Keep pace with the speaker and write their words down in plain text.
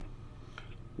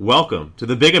Welcome to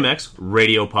the Big MX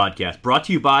Radio Podcast, brought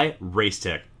to you by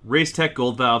Racetech. Racetech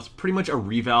Gold Valves, pretty much a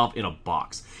revalve in a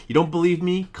box. You don't believe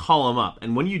me? Call them up.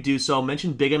 And when you do so,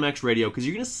 mention Big MX Radio because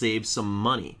you're going to save some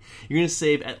money. You're going to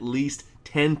save at least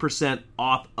 10%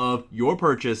 off of your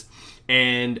purchase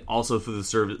and also for the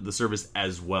service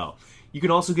as well. You can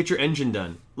also get your engine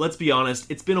done. Let's be honest,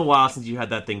 it's been a while since you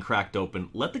had that thing cracked open.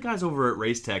 Let the guys over at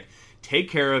Racetech take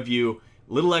care of you.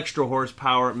 Little extra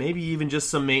horsepower, maybe even just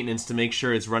some maintenance to make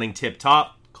sure it's running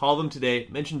tip-top. Call them today,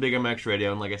 mention Big MX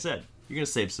Radio, and like I said, you're going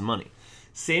to save some money.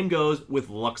 Same goes with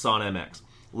Luxon MX.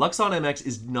 Luxon MX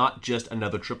is not just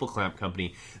another triple clamp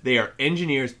company. They are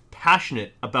engineers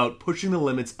passionate about pushing the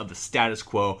limits of the status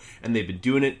quo, and they've been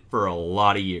doing it for a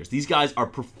lot of years. These guys are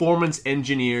performance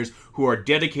engineers who are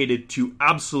dedicated to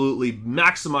absolutely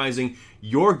maximizing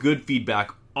your good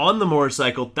feedback on the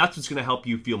motorcycle. That's what's going to help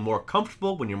you feel more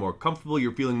comfortable. When you're more comfortable,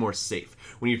 you're feeling more safe.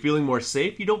 When you're feeling more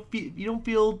safe, you don't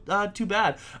feel too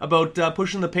bad about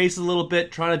pushing the pace a little bit,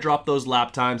 trying to drop those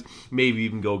lap times, maybe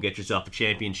even go get yourself a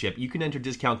championship. You can enter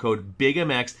discount code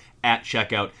BIGMX at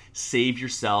checkout. Save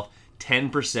yourself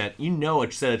 10%. You know,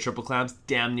 a set of triple clamps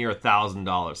damn near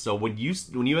 $1,000. So when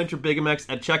you enter Big MX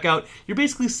at checkout, you're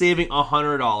basically saving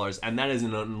 $100, and that is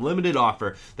an unlimited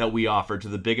offer that we offer to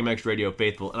the Big MX Radio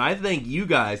faithful. And I thank you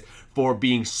guys for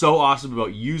being so awesome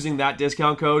about using that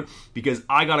discount code, because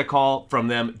I got a call from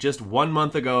them just 1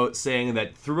 month ago saying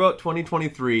that throughout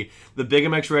 2023, the Big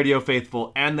MX Radio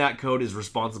faithful and that code is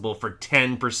responsible for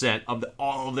 10% of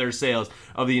all of their sales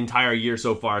of the entire year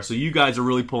so far. So you guys are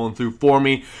really pulling through for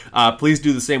me. Please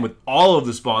do the same with all of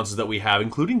the sponsors that we have,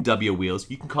 including W Wheels.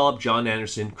 You can call up John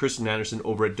Anderson, Kristen Anderson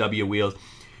over at W Wheels.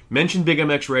 Mention Big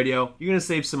MX Radio. You're going to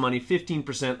save some money,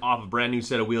 15% off a brand new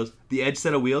set of wheels. The Edge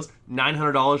set of wheels,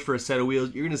 $900 for a set of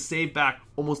wheels. You're going to save back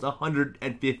almost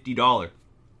 $150.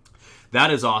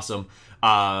 That is awesome.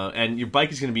 And your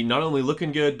bike is going to be not only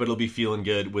looking good, but it'll be feeling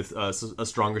good with a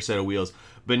stronger set of wheels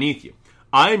beneath you.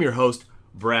 I am your host,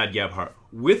 Brad Gebhardt.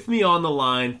 With me on the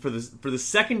line for the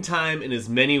second time in as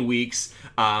many weeks.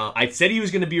 I said he was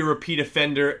going to be a repeat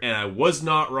offender, and I was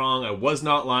not wrong. I was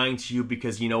not lying to you,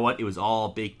 because you know what? It was all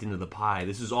baked into the pie.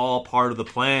 This is all part of the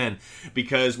plan,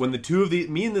 because when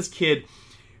me and this kid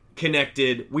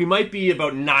connected, we might be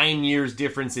about 9 years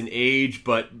difference in age,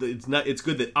 but it's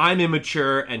good that I'm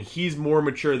immature and he's more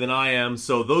mature than I am.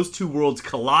 So those two worlds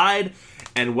collide,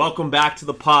 and welcome back to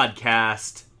the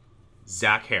podcast,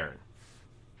 Zac Herrin.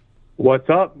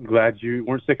 What's up? Glad you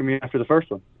weren't sick of me after the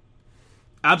first one.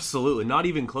 Absolutely. Not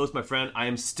even close, my friend. I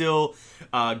am still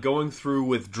going through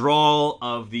withdrawal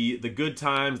of the good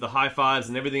times, the high fives,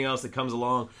 and everything else that comes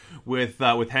along with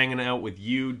hanging out with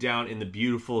you down in the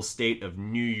beautiful state of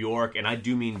New York. And I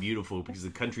do mean beautiful, because the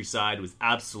countryside was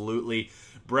absolutely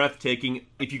breathtaking.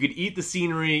 If you could eat the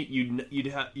scenery,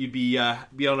 you'd be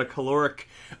on a caloric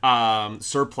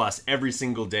surplus every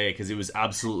single day, because it was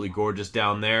absolutely gorgeous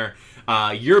down there.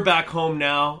 You're back home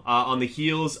now on the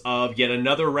heels of yet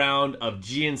another round of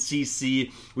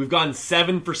GNCC. We've gone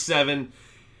 7 for 7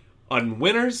 on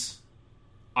winners.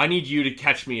 I need you to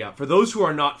catch me up. For those who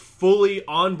are not fully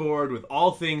on board with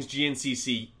all things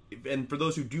GNCC, and for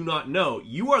those who do not know,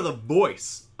 you are the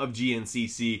voice of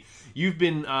GNCC. You've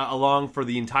been along for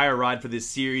the entire ride for this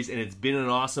series, and it's been an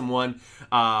awesome one.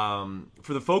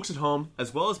 For the folks at home,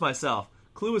 as well as myself,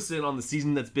 clue us in on the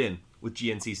season that's been with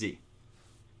GNCC.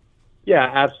 Yeah,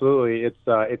 absolutely.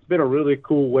 It's been a really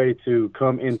cool way to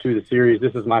come into the series.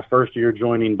 This is my first year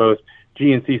joining both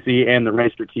GNCC and the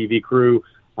Racer TV crew,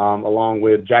 along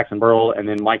with Jackson Burrell and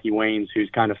then Mikey Waynes, who's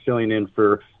kind of filling in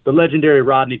for the legendary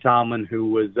Rodney Tomlin,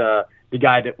 who was the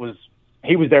guy that was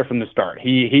there from the start.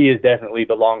 He is definitely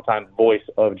the longtime voice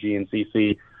of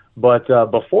GNCC. But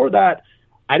before that,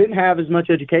 I didn't have as much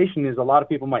education as a lot of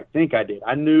people might think I did.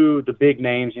 I knew the big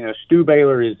names. You know, Stu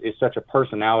Baylor is such a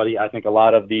personality. I think a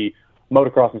lot of the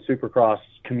motocross and supercross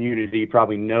community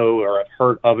probably know or have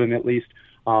heard of him at least.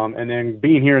 And then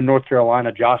being here in North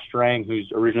Carolina, Josh Strang,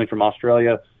 who's originally from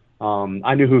Australia,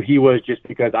 I knew who he was just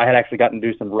because I had actually gotten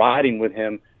to do some riding with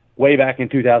him way back in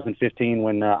 2015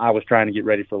 when I was trying to get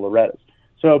ready for Loretta's.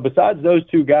 So besides those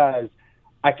two guys,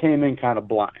 I came in kind of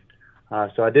blind.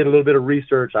 So I did a little bit of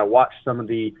research. I watched some of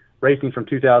the racing from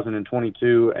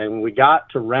 2022, and when we got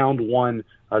to round one,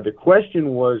 the question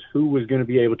was who was going to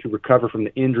be able to recover from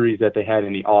the injuries that they had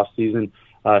in the off season.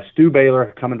 Stu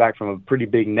Baylor coming back from a pretty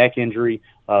big neck injury.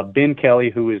 Ben Kelly,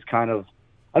 who is kind of,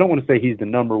 I don't want to say he's the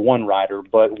number one rider,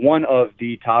 but one of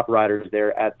the top riders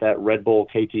there at that Red Bull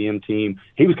KTM team.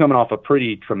 He was coming off a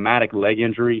pretty traumatic leg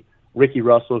injury. Ricky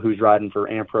Russell, who's riding for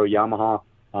Ampro Yamaha,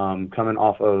 coming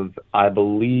off of, I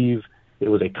believe it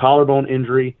was a collarbone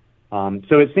injury.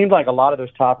 So it seemed like a lot of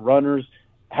those top runners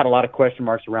had a lot of question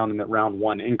marks around him at round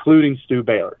 1, including Stu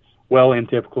Baylor. Well, in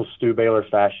typical Stu Baylor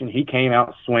fashion, he came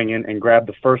out swinging and grabbed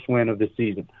the first win of the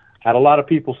season. Had a lot of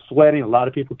people sweating, a lot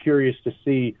of people curious to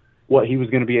see what he was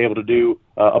going to be able to do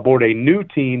aboard a new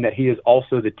team that he is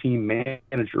also the team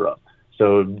manager of.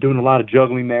 So doing a lot of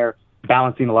juggling there,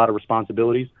 balancing a lot of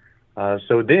responsibilities.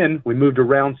 So then we moved to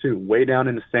round 2, way down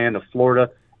in the sand of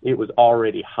Florida. It was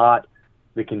already hot.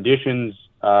 The conditions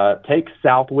take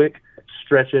Southwick,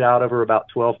 stretch it out over about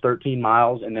 12, 13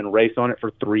 miles, and then race on it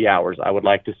for 3 hours, I would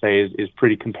like to say is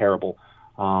pretty comparable.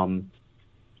 And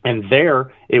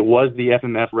there it was the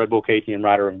FMF Red Bull KTM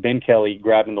rider of Ben Kelly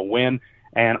grabbing the win.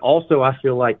 And also I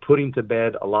feel like putting to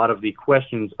bed a lot of the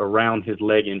questions around his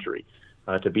leg injury.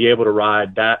 To be able to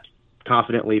ride that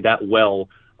confidently, that well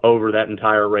over that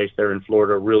entire race there in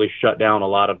Florida really shut down a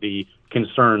lot of the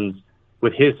concerns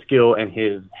with his skill and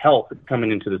his health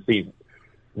coming into the season.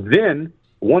 Then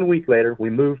 1 week later, we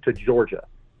moved to Georgia,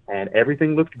 and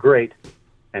everything looked great,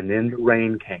 and then the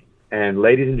rain came. And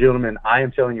ladies and gentlemen, I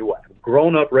am telling you what,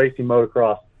 grown up racing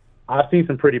motocross, I've seen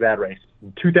some pretty bad races.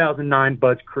 2009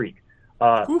 Budds Creek,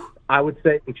 I would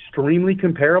say extremely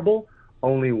comparable,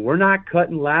 only we're not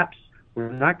cutting laps,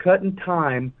 we're not cutting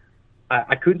time.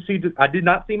 I did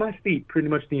not see my feet pretty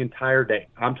much the entire day.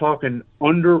 I'm talking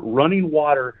under running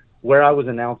water where I was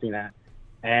announcing at.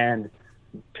 And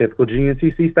typical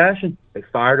GNCC fashion, they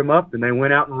fired him up and they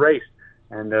went out and raced.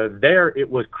 And there it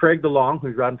was Craig DeLong,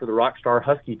 who's riding for the Rockstar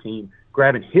Husky team,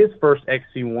 grabbing his first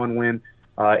XC1 win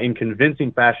in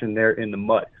convincing fashion there in the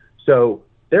mud. So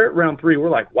there at round 3, we're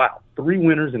like, wow, 3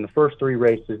 winners in the first 3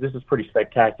 races. This is pretty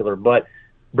spectacular. But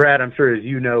Brad, I'm sure as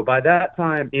you know, by that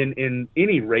time in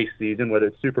any race season, whether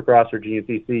it's Supercross or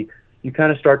GNCC, you kind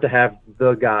of start to have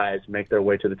the guys make their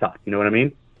way to the top. You know what I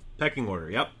mean? Pecking order,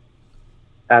 yep.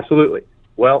 Absolutely.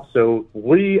 Well, so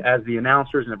we as the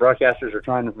announcers and the broadcasters are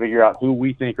trying to figure out who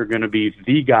we think are going to be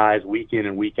the guys week in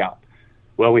and week out.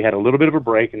 Well, we had a little bit of a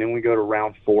break, and then we go to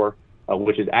round 4,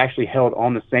 which is actually held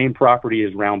on the same property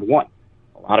as round 1.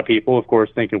 A lot of people, of course,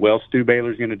 thinking, well, Stu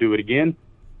Baylor's going to do it again.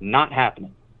 Not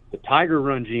happening. The Tiger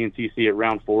Run GNCC at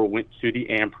round 4 went to the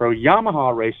Ampro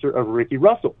Yamaha racer of Ricky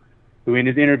Russell, who in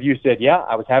his interview said, yeah,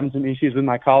 I was having some issues with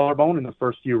my collarbone in the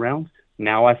first few rounds.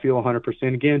 Now I feel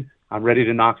 100% again. I'm ready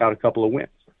to knock out a couple of wins.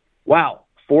 Wow,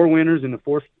 4 winners in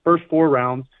the first 4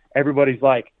 rounds. Everybody's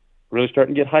like really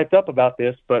starting to get hyped up about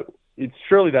this, but it's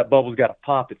surely that bubble's got to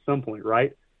pop at some point,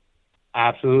 right?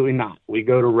 Absolutely not. We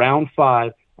go to round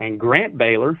 5, and Grant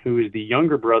Baylor, who is the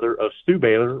younger brother of Stu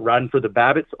Baylor, riding for the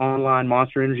Babbitt's Online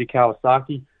Monster Energy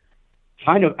Kawasaki,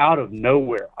 kind of out of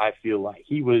nowhere, I feel like.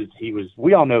 He was.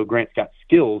 We all know Grant's got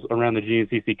skills around the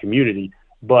GNCC community,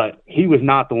 but he was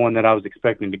not the one that I was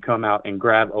expecting to come out and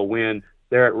grab a win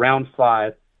there at round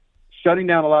 5, shutting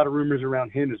down a lot of rumors around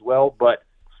him as well. But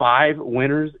 5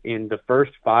 winners in the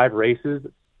first 5 races,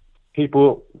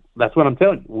 people, that's what I'm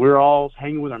telling you. We're all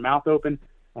hanging with our mouth open,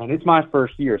 and it's my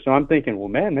first year. So I'm thinking, well,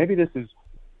 man, maybe this is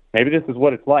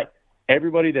what it's like.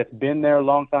 Everybody that's been there a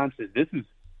long time says this is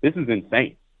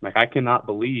insane. Like, I cannot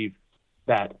believe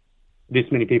that this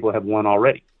many people have won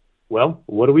already. Well,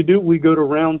 what do? We go to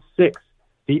round 6.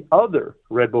 The other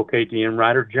Red Bull KTM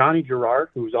rider, Johnny Gerard,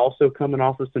 who's also coming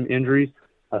off of some injuries,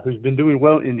 who's been doing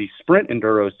well in the Sprint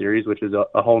Enduro Series, which is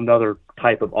a whole nother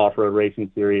type of off-road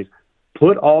racing series,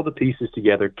 put all the pieces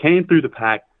together, came through the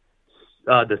pack,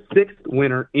 the 6th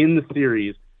winner in the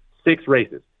series, 6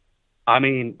 races. I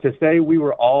mean, to say we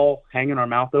were all hanging our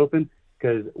mouth open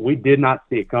because we did not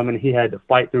see it coming. He had to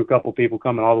fight through a couple people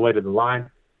coming all the way to the line,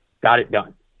 got it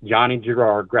done. Johnny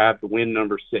Gerard grabbed the win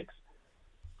number 6.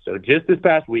 So just this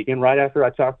past weekend, right after I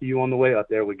talked to you on the way up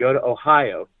there, we go to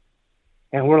Ohio,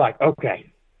 and we're like,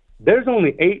 okay, there's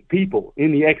only 8 people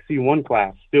in the XC1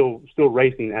 class still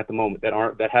racing at the moment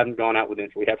that haven't gone out with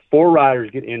injury. We had 4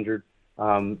 riders get injured,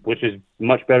 which is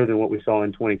much better than what we saw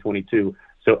in 2022.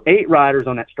 So 8 riders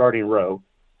on that starting row,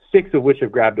 6 of which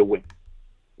have grabbed a win.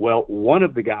 Well, one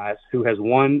of the guys who has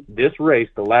won this race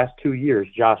the last 2 years,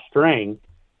 Josh Strang,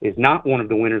 is not one of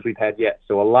the winners we've had yet.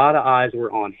 So a lot of eyes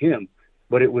were on him.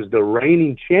 But it was the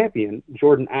reigning champion,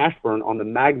 Jordan Ashburn, on the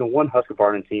Magna 1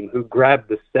 Husqvarna team who grabbed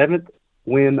the 7th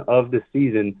win of the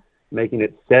season, making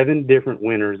it 7 different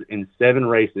winners in 7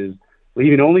 races,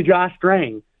 leaving only Josh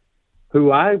Strang,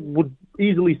 who I would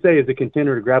easily say is a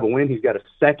contender to grab a win. He's got a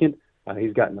 2nd,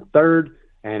 he's gotten a 3rd,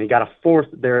 and he got a 4th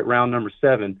there at round number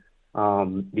 7.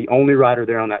 The only rider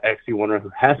there on that XC1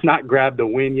 who has not grabbed a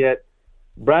win yet.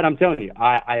 Brad, I'm telling you,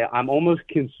 I'm almost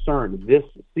concerned. This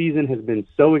season has been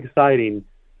so exciting.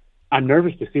 I'm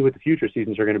nervous to see what the future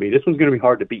seasons are going to be. This one's going to be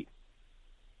hard to beat.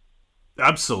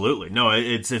 Absolutely. No,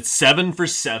 it's 7 for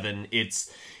 7.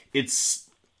 It's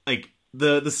like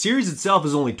the series itself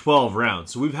is only 12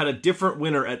 rounds, so we've had a different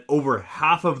winner at over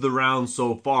half of the rounds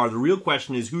so far. The real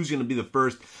question is who's going to be the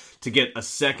first to get a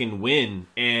second win.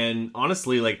 And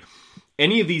honestly, like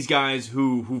any of these guys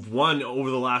who've won over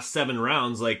the last 7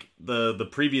 rounds, like the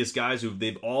previous guys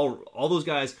they've all those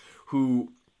guys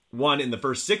who won in the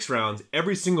first 6 rounds,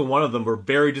 every single one of them were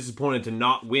very disappointed to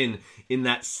not win in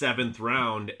that 7th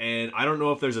round. And I don't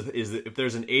know if there's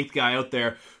an 8th guy out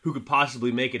there who could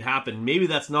possibly make it happen. Maybe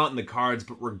that's not in the cards,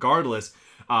 but regardless,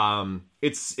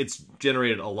 it's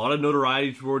generated a lot of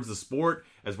notoriety towards the sport,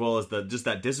 as well as just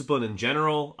that discipline in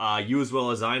general. You as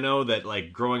well as I know that,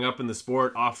 like, growing up in the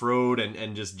sport, off-road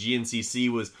and just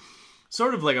GNCC was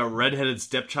sort of like a redheaded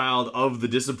stepchild of the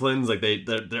disciplines. Like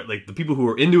they're like the people who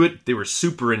were into it, they were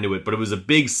super into it, but it was a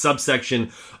big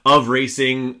subsection of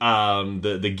racing.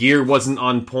 The gear wasn't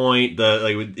on point.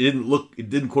 It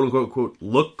didn't quote unquote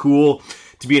look cool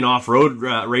to be an off-road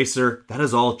racer. That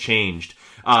has all changed.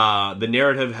 The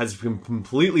narrative has been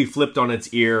completely flipped on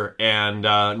its ear, and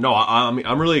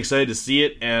I'm really excited to see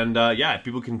it. And if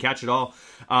people can catch it all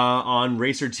on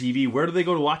Racer TV, where do they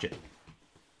go to watch it?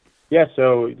 Yeah,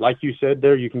 so like you said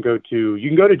there, you can go to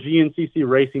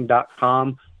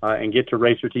gncccracing.com and get to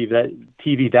Racer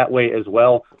TV that way as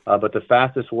well. But the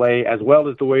fastest way, as well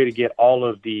as the way to get all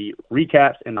of the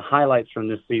recaps and the highlights from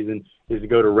this season, is to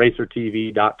go to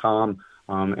racertv.com.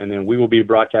 And then we will be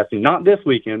broadcasting, not this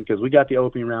weekend, because we got the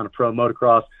opening round of Pro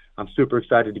Motocross. I'm super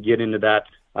excited to get into that.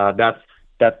 That's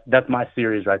my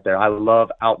series right there. I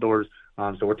love outdoors.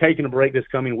 So we're taking a break this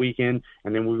coming weekend,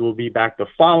 and then we will be back the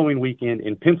following weekend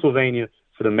in Pennsylvania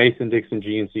for the Mason-Dixon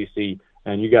GNCC.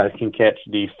 And you guys can catch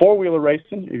the four-wheeler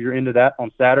racing if you're into that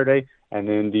on Saturday, and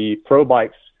then the pro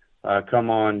bikes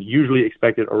come on, usually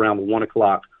expected around 1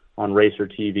 o'clock on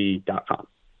racertv.com.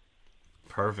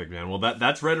 Perfect, man. Well,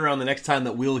 that's right around the next time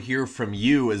that we'll hear from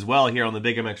you as well here on the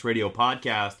Big MX Radio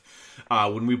podcast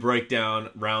when we break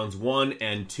down rounds 1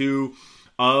 and 2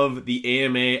 of the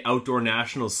AMA Outdoor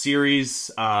National Series.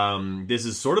 This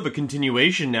is sort of a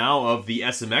continuation now of the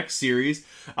SMX series.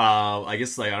 I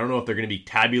guess I don't know if they're going to be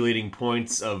tabulating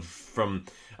points from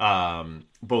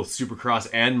both Supercross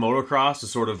and Motocross to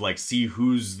sort of like see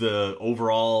who's the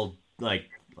overall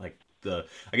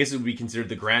I guess it would be considered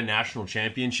the Grand National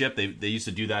Championship. They used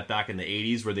to do that back in the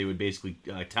 80s, where they would basically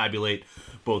tabulate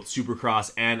both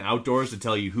Supercross and Outdoors to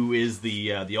tell you who is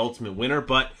the ultimate winner.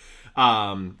 But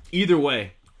either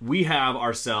way, we have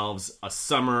ourselves a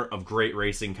summer of great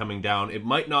racing coming down. It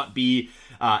might not be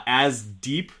as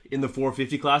deep in the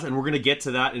 450 class, and we're going to get to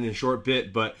that in a short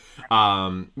bit, but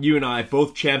you and I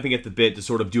both champing at the bit to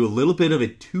sort of do a little bit of a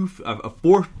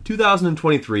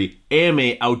 2023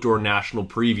 AMA Outdoor National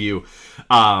preview.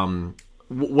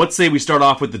 Let's say we start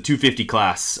off with the 250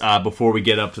 class before we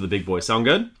get up to the big boys. Sound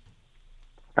good?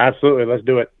 Absolutely. Let's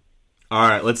do it. All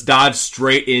right, let's dive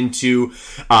straight into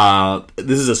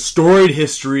this is a storied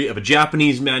history of a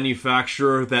Japanese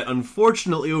manufacturer that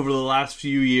unfortunately over the last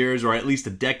few years, or at least a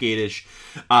decade-ish,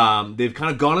 they've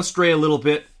kind of gone astray a little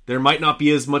bit. There might not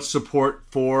be as much support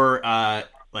for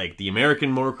like the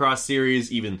American Motocross Series.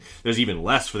 There's even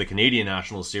less for the Canadian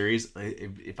National Series.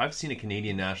 If I've seen a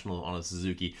Canadian National on a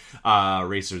Suzuki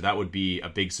racer, that would be a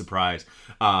big surprise,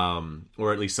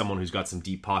 or at least someone who's got some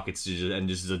deep pockets and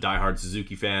just is a diehard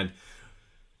Suzuki fan.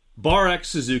 Bar X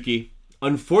Suzuki,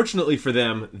 unfortunately for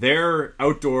them, their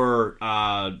outdoor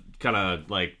kind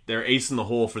of like their ace in the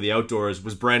hole for the outdoors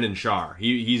was Brandon Shaw.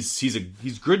 He's a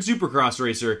good Supercross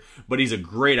racer, but he's a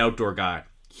great outdoor guy.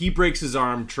 He breaks his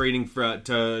arm training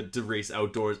to race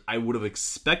outdoors. I would have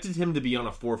expected him to be on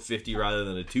a 450 rather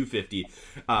than a 250,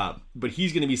 but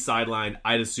he's going to be sidelined.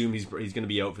 I'd assume he's going to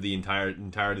be out for the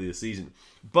entirety of the season.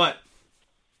 But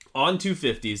on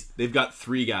 250s, they've got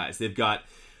 3 guys. They've got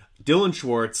Dylan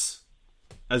Schwartz,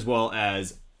 as well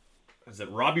as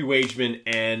Robbie Wageman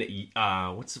and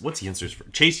what's Yinser's for?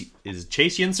 Chase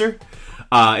Yinser?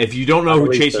 If you don't know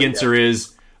who Chase Yinser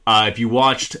is, if you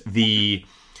watched the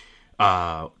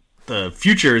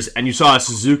futures and you saw a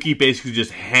Suzuki basically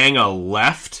just hang a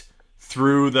left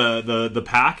through the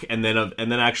pack and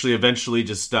then actually eventually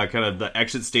just kind of the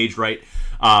exit stage right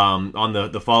on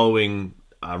the following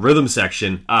rhythm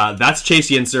section, that's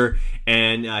Chase Yinser,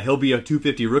 and he'll be a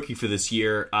 250 rookie for this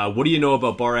year. What do you know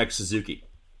about Bar X Suzuki?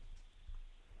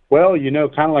 Well,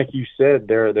 kind of like you said,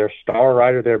 their star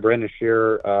rider there, Brendan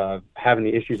Shearer, having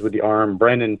the issues with the arm.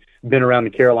 Brendan been around the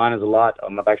Carolinas a lot.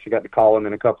 I've actually got to call him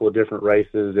in a couple of different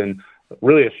races, and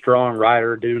really a strong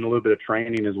rider, doing a little bit of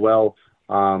training as well.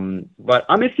 But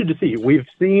I'm interested to see. We've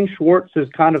seen Schwartz has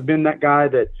kind of been that guy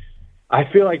that I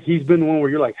feel like he's been the one where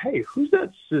you're like, hey, who's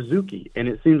that Suzuki? And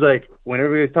it seems like when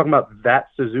everybody's talking about that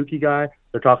Suzuki guy,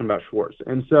 they're talking about Schwartz.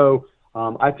 And so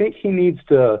I think he needs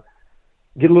to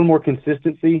get a little more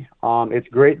consistency. It's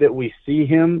great that we see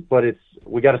him, but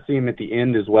we got to see him at the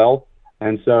end as well.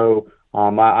 And so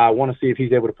I want to see if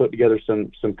he's able to put together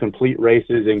some complete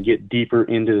races and get deeper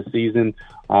into the season.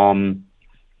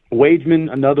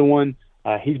 Wageman, another one.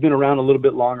 He's been around a little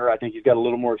bit longer. I think he's got a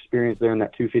little more experience there in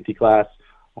that 250 class.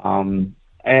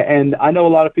 And I know a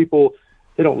lot of people,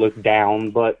 they don't look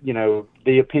down, but,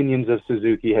 the opinions of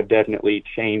Suzuki have definitely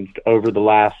changed over the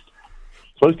last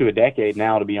close to a decade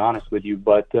now, to be honest with you.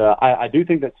 But I do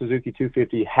think that Suzuki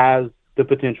 250 has the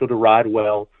potential to ride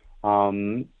well.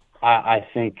 I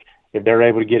think if they're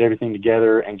able to get everything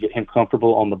together and get him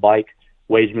comfortable on the bike,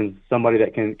 Wageman's somebody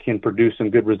that can produce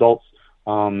some good results.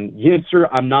 Yinser,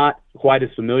 I'm not quite as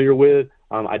familiar with.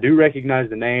 I do recognize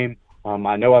the name.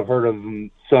 I know I've heard of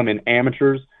him some in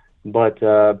amateurs, but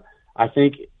I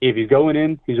think if he's going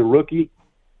in, he's a rookie,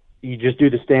 you just do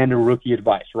the standard rookie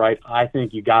advice, right? I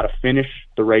think you got to finish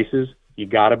the races. You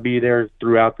got to be there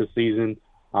throughout the season,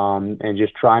 and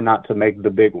just try not to make the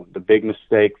big one, the big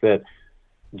mistake that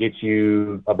gets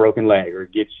you a broken leg or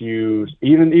gets you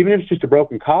even if it's just a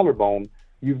broken collarbone.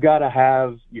 You've got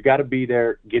to be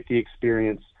there, get the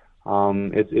experience.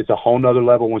 It's a whole nother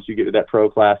level once you get to that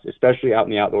pro class, especially out in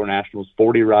the outdoor nationals,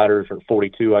 40 riders or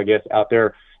 42, I guess, out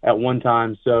there at one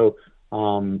time. So,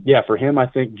 for him, I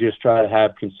think just try to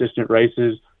have consistent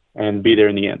races and be there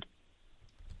in the end.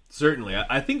 Certainly.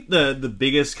 I think the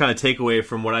biggest kind of takeaway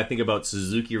from what I think about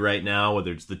Suzuki right now,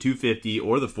 whether it's the 250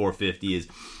 or the 450, is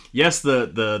yes,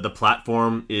 the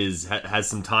platform has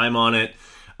some time on it.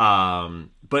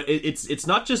 But it's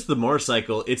not just the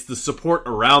motorcycle; it's the support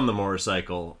around the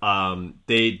motorcycle.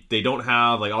 They don't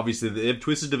have, like, obviously they have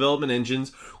twisted development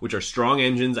engines, which are strong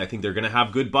engines. I think they're going to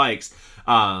have good bikes,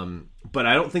 but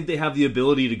I don't think they have the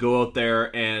ability to go out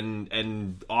there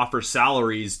and offer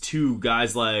salaries to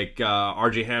guys like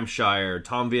RJ Hampshire,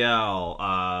 Tom Vial,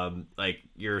 like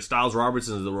your Styles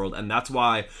Robertsons of the world, and that's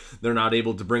why they're not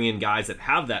able to bring in guys that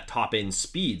have that top end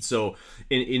speed. So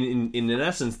in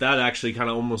essence, that actually kind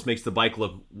of almost makes the bike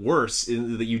look worse,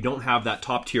 in that you don't have that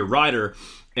top tier rider,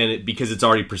 and because it's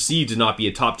already perceived to not be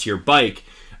a top tier bike.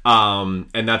 And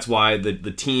that's why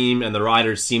the team and the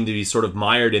riders seem to be sort of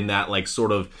mired in that, like,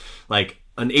 sort of like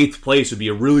an 8th place would be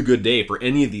a really good day for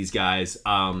any of these guys,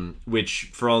 which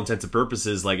for all intents and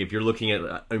purposes, like if you're looking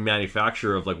at a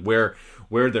manufacturer of like where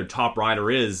their top rider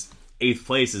is, 8th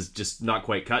place is just not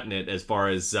quite cutting it as far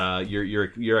as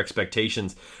your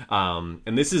expectations.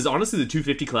 And this is honestly, the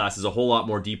 250 class is a whole lot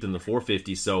more deep than the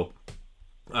 450. So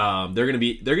they're gonna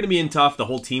be in tough. The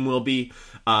whole team will be,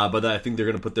 but I think they're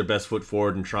gonna put their best foot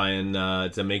forward and try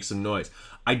and to make some noise.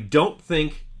 I don't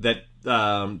think that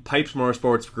Pipes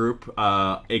Motorsports Group,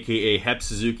 aka Hep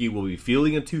Suzuki, will be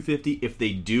fielding a 250. If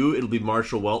they do, it'll be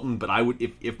Marshall Welton. But I would,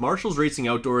 if Marshall's racing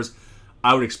outdoors,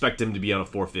 I would expect him to be on a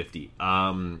 450.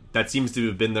 That seems to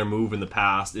have been their move in the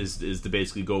past, is to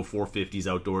basically go 450s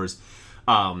outdoors,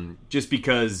 just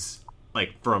because,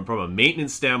 like, from a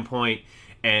maintenance standpoint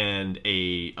and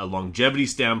a longevity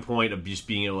standpoint of just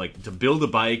being able, like, to build a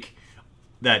bike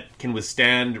that can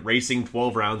withstand racing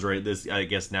 12 rounds, right? This, I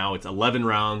guess now it's 11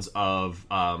 rounds of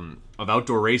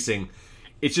outdoor racing.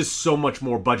 It's just so much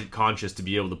more budget conscious to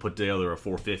be able to put together a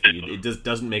 450. It just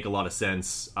doesn't make a lot of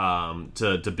sense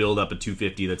to build up a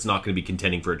 250 that's not going to be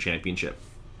contending for a championship.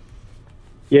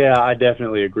 Yeah, I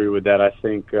definitely agree with that. I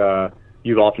think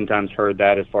you've oftentimes heard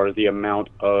that as far as the amount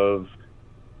of,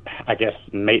 I guess,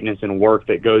 maintenance and work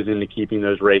that goes into keeping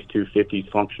those race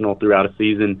 250s functional throughout a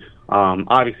season.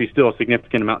 Obviously, still a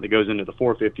significant amount that goes into the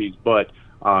 450s, but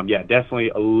definitely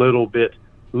a little bit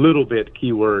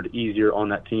keyword easier on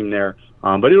that team there.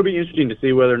 But it'll be interesting to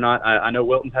see whether or not. I know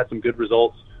Welton's had some good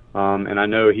results, and I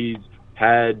know he's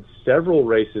had several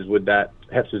races with that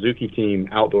Hep Suzuki team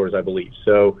outdoors, I believe.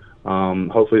 So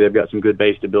hopefully they've got some good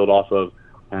base to build off of,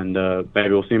 and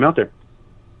maybe we'll see him out there.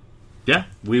 Yeah,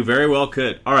 we very well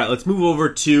could. All right, let's move over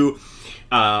to,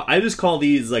 I just call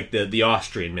these like the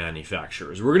Austrian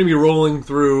manufacturers. We're going to be rolling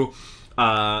through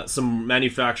some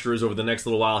manufacturers over the next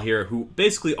little while here who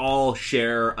basically all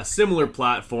share a similar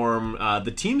platform.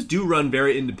 The teams do run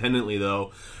very independently,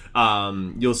 though.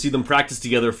 You'll see them practice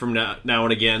together from now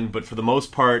and again, but for the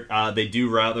most part,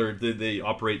 they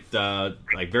operate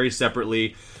like very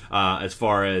separately as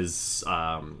far as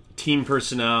team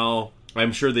personnel.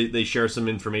 I'm sure they share some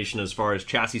information as far as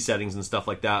chassis settings and stuff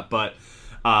like that, but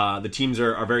the teams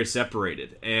are very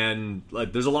separated. And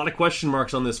like, there's a lot of question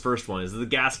marks on this first one. Is it the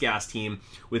Gas team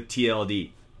with TLD?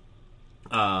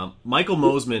 Michael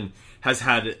Mosman has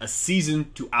had a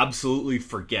season to absolutely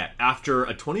forget. After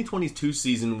a 2022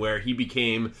 season where he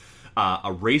became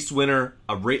a race winner,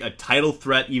 a title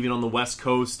threat even on the West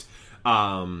Coast,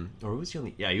 Or was he on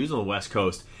the? Yeah, he was on the West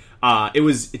Coast.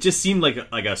 It just seemed like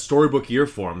a storybook year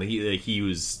for him. He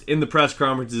was in the press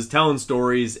conferences telling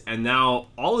stories, and now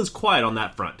all is quiet on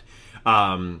that front.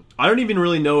 I don't even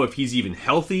really know if he's even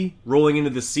healthy rolling into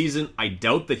this season. I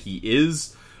doubt that he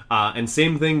is. And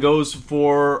same thing goes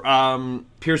for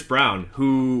Pierce Brown,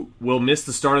 who will miss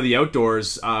the start of the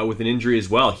outdoors with an injury as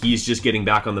well. He's just getting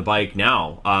back on the bike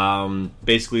now.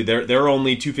 Basically, their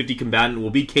only 250 combatant will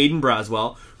be Caden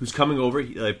Braswell, who's coming over.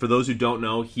 For those who don't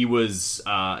know, he's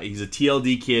a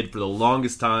TLD kid for the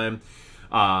longest time.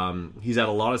 He's had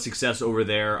a lot of success over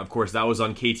there. Of course, that was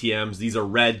on KTMs. These are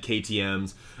red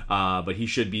KTMs. But he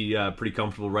should be pretty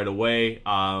comfortable right away.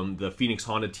 The Phoenix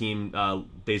Honda team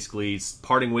basically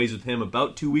parting ways with him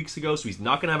about 2 weeks ago, so he's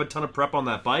not going to have a ton of prep on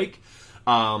that bike.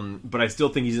 But I still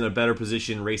think he's in a better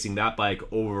position racing that bike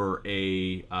over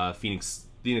a Phoenix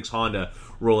Honda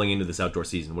rolling into this outdoor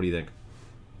season. What do you think?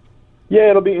 Yeah,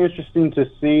 it'll be interesting to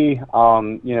see.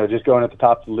 Just going at the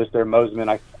top of the list there,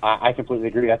 Mosiman, I completely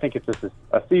agree. I think it's just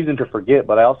a season to forget,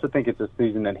 but I also think it's a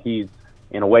season that he's,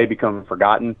 in a way, become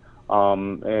forgotten.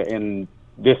 In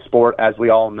this sport, as we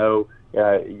all know,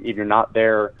 if you're not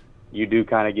there, you do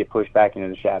kind of get pushed back into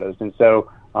the shadows. And so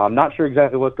I'm not sure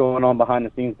exactly what's going on behind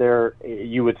the scenes there.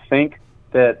 You would think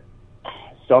that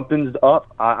something's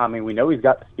up. I mean, we know he's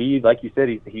got the speed. Like you said,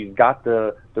 he's got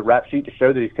the rap sheet to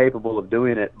show that he's capable of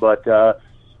doing it. But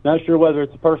not sure whether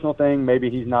it's a personal thing. Maybe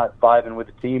he's not vibing with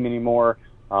the team anymore.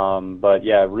 But,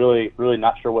 yeah, really, really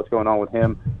not sure what's going on with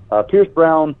him. Pierce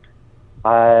Brown,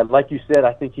 like you said,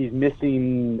 I think he's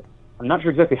missing. I'm not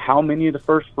sure exactly how many of the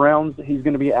first rounds he's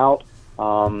going to be out.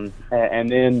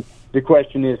 And then the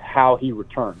question is how he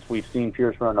returns. We've seen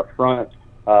Pierce run up front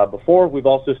before. We've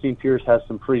also seen Pierce have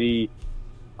some pretty,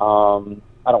 I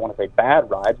don't want to say bad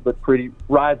rides, but pretty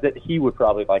rides that he would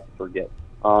probably like to forget.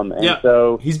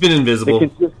 So he's been invisible.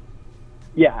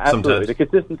 Yeah, absolutely. Sometimes. The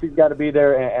consistency's got to be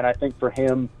there, and I think for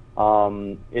him,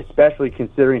 especially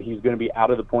considering he's going to be out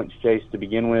of the points chase to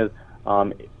begin with,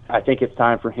 I think it's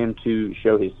time for him to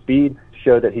show his speed,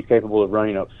 show that he's capable of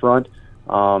running up front,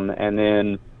 and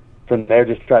then from there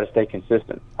just try to stay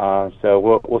consistent.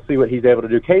 So we'll see what he's able to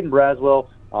do. Caden Braswell,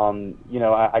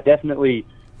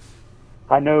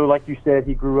 I know, like you said,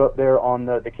 he grew up there on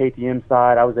the KTM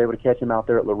side. I was able to catch him out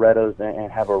there at Loretta's and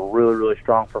have a really, really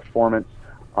strong performance.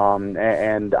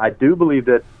 And I do believe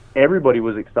that everybody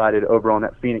was excited over on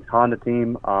that Phoenix Honda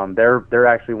team. They're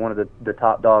actually one of the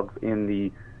top dogs in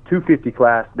the 250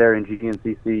 class there in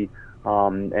GNCC.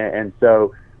 And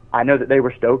so I know that they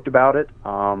were stoked about it.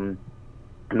 I'm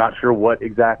not sure what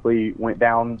exactly went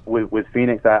down with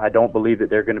Phoenix. I don't believe that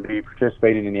they're going to be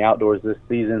participating in the outdoors this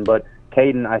season, but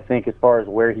Caden, I think, as far as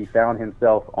where he found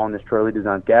himself on this Trolley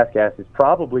Designs gas is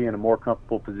probably in a more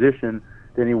comfortable position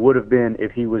than he would have been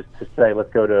if he was to say, let's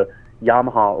go to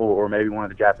Yamaha or maybe one of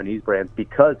the Japanese brands,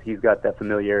 because he's got that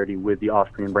familiarity with the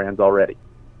Austrian brands already.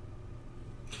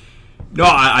 No,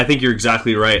 I think you're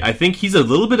exactly right. I think he's a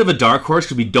little bit of a dark horse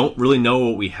because we don't really know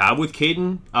what we have with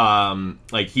Caden.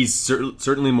 He's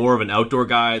certainly more of an outdoor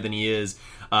guy than he is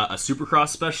a supercross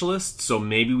specialist, so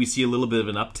maybe we see a little bit of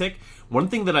an uptick. One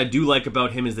thing that I do like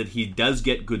about him is that he does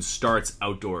get good starts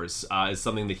outdoors. Is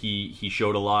something that he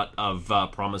showed a lot of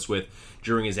promise with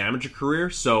during his amateur career.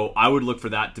 So I would look for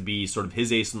that to be sort of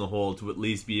his ace in the hole, to at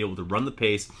least be able to run the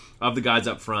pace of the guys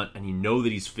up front, and you know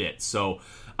that he's fit. So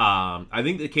I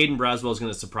think that Caden Braswell is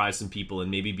going to surprise some people and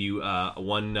maybe be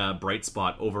one bright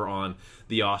spot over on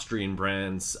the Austrian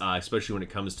brands, especially when it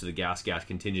comes to the gas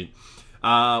contingent.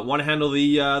 Want to handle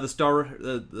the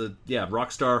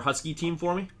Rockstar Husky team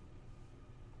for me?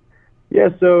 Yeah,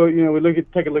 so we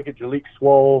take a look at Jalek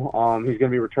Swoll. He's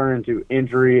going to be returning to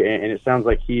injury, and it sounds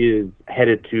like he is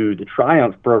headed to the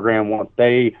Triumph program once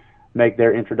they make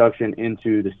their introduction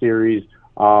into the series.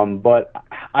 But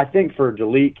I think for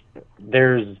Jalek,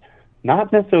 there's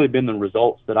not necessarily been the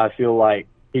results that I feel like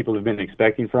people have been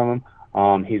expecting from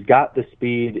him. He's got the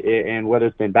speed, and whether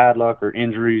it's been bad luck or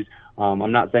injuries,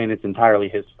 I'm not saying it's entirely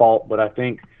his fault, but I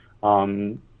think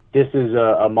this is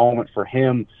a moment for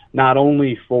him, not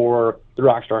only for the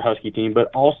Rockstar Husky team, but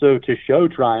also to show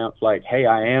Triumph, like, hey,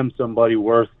 I am somebody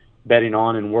worth betting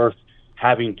on and worth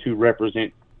having to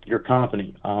represent your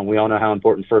company. We all know how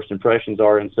important first impressions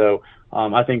are, and so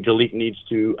I think Jalek needs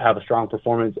to have a strong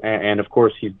performance, and of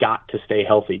course, he's got to stay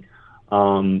healthy.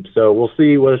 So we'll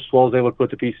see whether Swoll's able to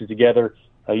put the pieces together.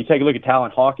 You take a look at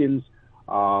Talon Hawkins.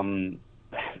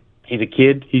 He's a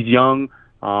kid. He's young.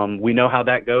 We know how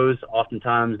that goes.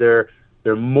 Oftentimes they're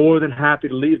more than happy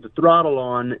to leave the throttle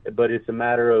on, but it's a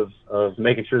matter of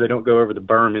making sure they don't go over the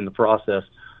berm in the process.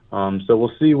 So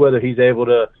we'll see whether he's able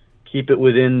to keep it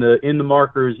within the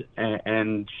markers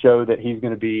and show that he's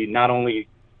going to be not only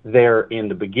there in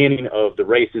the beginning of the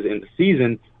races in the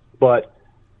season, but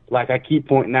like I keep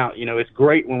pointing out, it's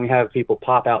great when we have people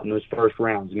pop out in those first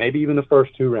rounds, maybe even the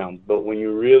first 2 rounds. But when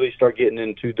you really start getting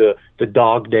into the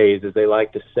dog days, as they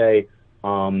like to say,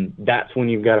 that's when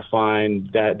you've got to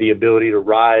find that the ability to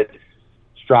ride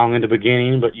strong in the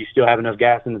beginning, but you still have enough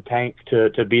gas in the tank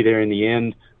to be there in the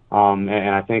end.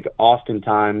 And I think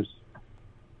oftentimes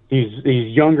these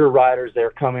younger riders,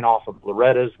 they're coming off of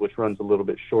Loretta's, which runs a little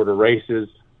bit shorter races.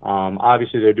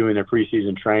 Obviously, they're doing their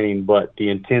preseason training, but the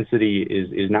intensity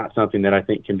is not something that I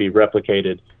think can be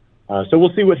replicated. So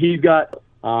we'll see what he's got.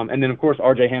 And then, of course,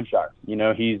 R.J. Hampshire.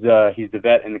 He's the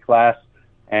vet in the class.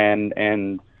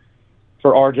 And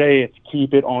for R.J., it's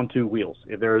keep it on 2 wheels.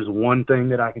 If there is one thing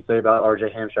that I can say about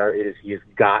R.J. Hampshire, it is he has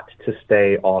got to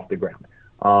stay off the ground.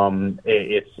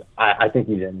 I think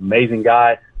he's an amazing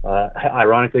guy.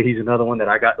 Ironically, he's another one that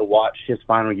I got to watch his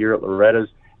final year at Loretta's.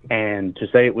 And to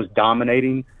say it was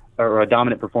dominating or a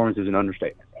dominant performance is an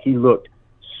understatement. He looked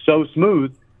so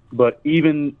smooth, but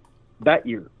even that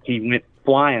year, he went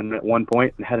flying at one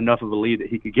point and had enough of a lead that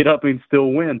he could get up and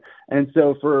still win. And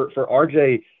so for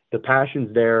RJ, the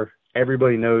passion's there.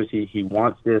 Everybody knows he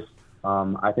wants this.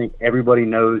 I think everybody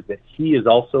knows that he is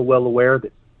also well aware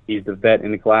that he's the vet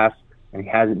in the class and he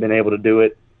hasn't been able to do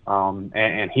it.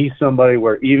 And he's somebody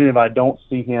where even if I don't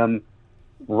see him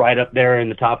right up there in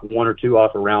the top 1 or 2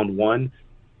 off of round 1,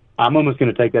 I'm almost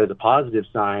going to take that as a positive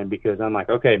sign, because I'm like,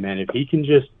 okay, man, if he can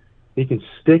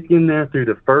stick in there through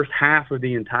the first half of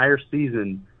the entire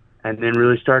season and then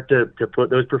really start to put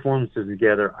those performances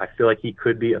together, I feel like he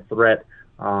could be a threat.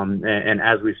 And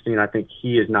as we've seen, I think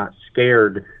he is not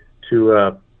scared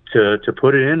to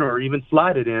put it in or even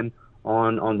slide it in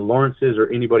on the Lawrences or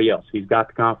anybody else. He's got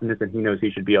the confidence and he knows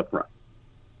he should be up front.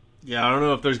 Yeah, I don't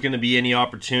know if there's going to be any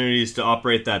opportunities to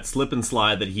operate that slip and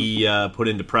slide that he put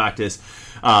into practice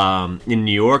in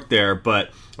New York there, or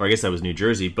I guess that was New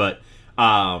Jersey. But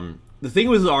the thing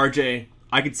with RJ,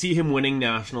 I could see him winning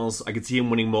nationals. I could see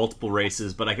him winning multiple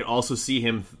races, but I could also see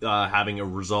him having a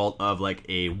result of like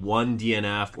a 1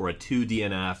 DNF or a 2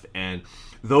 DNF, and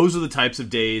those are the types of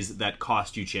days that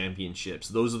cost you championships.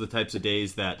 Those are the types of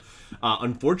days that,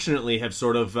 unfortunately, have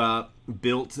sort of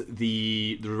built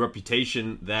the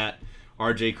reputation that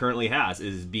RJ currently has,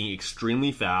 is being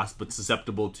extremely fast but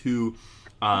susceptible to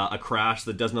a crash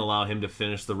that doesn't allow him to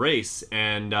finish the race.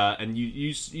 And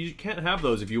you can't have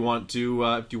those if you want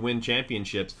to win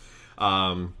championships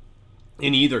in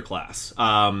either class.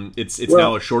 It's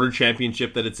now a shorter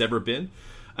championship than it's ever been,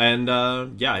 and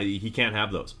he can't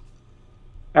have those.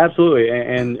 Absolutely,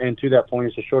 and to that point,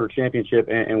 it's a shorter championship,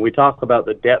 and we talk about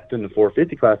the depth in the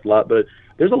 450 class a lot, but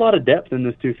there's a lot of depth in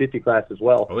this 250 class as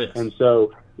well. Oh, yes. And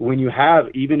so when you have,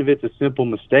 even if it's a simple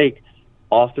mistake,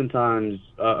 oftentimes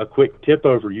a quick tip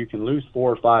over, you can lose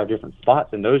 4 or 5 different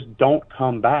spots, and those don't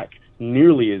come back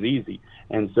nearly as easy.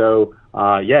 And so,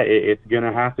 it's going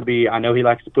to have to be, I know he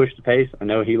likes to push the pace, I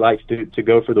know he likes to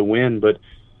go for the win, but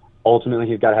ultimately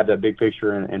he's got to have that big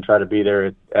picture and try to be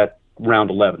there at round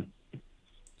 11.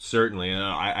 Certainly.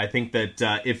 I think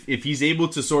that if he's able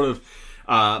to sort of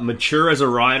mature as a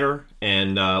rider,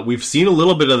 and we've seen a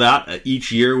little bit of that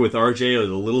each year with RJ, a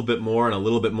little bit more and a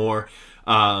little bit more,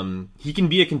 he can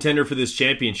be a contender for this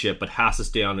championship, but has to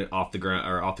stay off the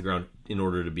ground in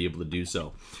order to be able to do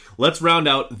so. Let's round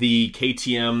out the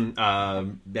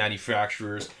KTM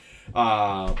manufacturers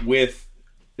the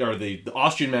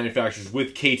Austrian manufacturers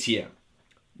with KTM.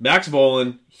 Max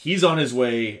Vohland, he's on his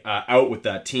way out with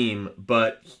that team,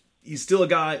 but he's still a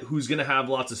guy who's going to have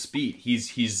lots of speed. He's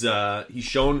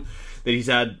shown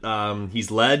that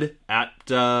he's led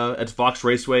at Fox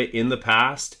Raceway in the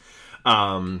past.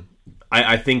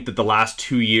 I think that the last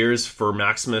 2 years for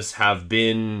Maximus have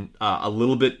been a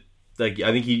little bit. Like,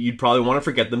 I think you'd probably want to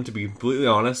forget them, to be completely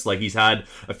honest. Like, he's had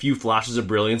a few flashes of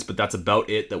brilliance, but that's about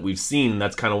it that we've seen.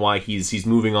 That's kind of why he's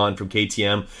moving on from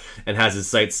KTM and has his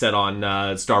sights set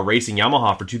on Star Racing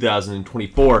Yamaha for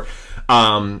 2024.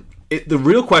 The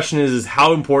real question is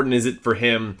how important is it for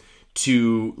him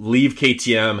to leave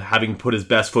KTM having put his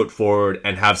best foot forward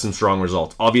and have some strong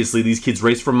results? Obviously, these kids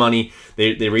race for money,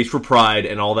 they race for pride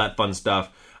and all that fun stuff.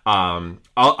 I'm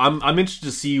interested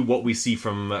to see what we see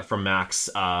from Max,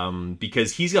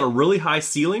 because he's got a really high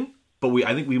ceiling, but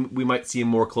I think we might see him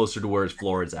more closer to where his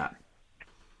floor is at.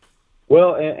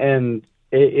 Well, and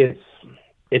it's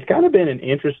kind of been an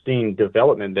interesting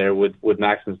development there with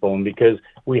Maximus Vohland, because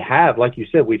we have, like you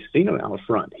said, we've seen him out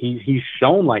front. He's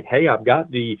shown like, hey, I've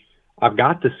got the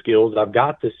skills, I've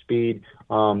got the speed,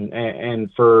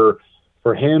 and for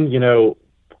him,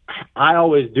 I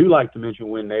always do like to mention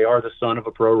when they are the son of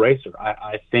a pro racer.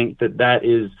 I think that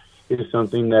is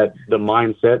something that the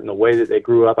mindset and the way that they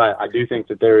grew up, I do think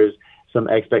that there is some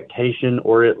expectation,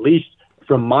 or at least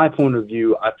from my point of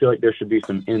view, I feel like there should be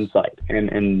some insight,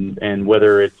 and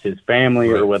whether it's his family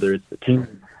or whether it's the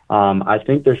team, I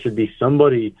think there should be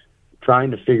somebody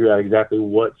trying to figure out exactly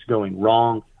what's going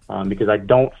wrong, because I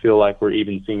don't feel like we're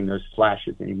even seeing those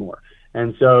flashes anymore.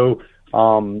 And so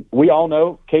we all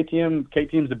know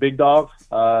KTM's the big dog.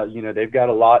 They've got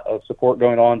a lot of support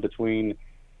going on between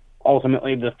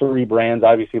ultimately the three brands.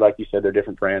 Obviously, like you said, they're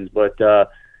different brands, but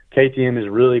KTM is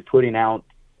really putting out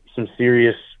some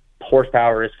serious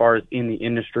horsepower as far as in the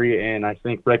industry, and I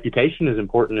think reputation is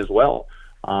important as well.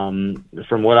 From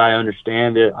what I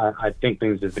understand, I think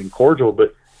things have been cordial,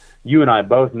 but you and I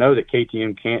both know that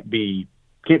KTM can't be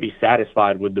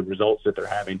satisfied with the results that they're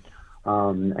having,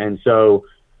 and so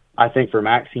I think for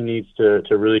Max, he needs to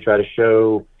really try to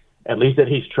show at least that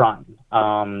he's trying.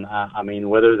 I mean,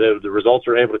 whether the results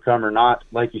are able to come or not,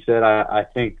 like you said, I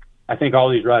think all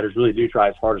these riders really do try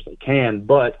as hard as they can,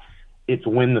 but it's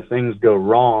when the things go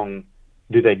wrong,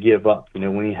 do they give up?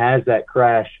 When he has that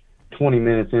crash 20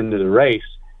 minutes into the race,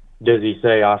 does he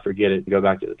say, "I forget it," and go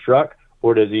back to the truck,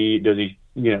 or does he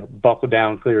buckle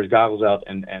down, clear his goggles out,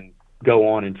 and go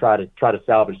on and try to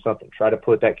salvage something, try to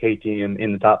put that KTM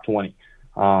in the top 20?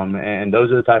 And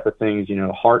those are the type of things,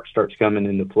 heart starts coming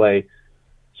into play.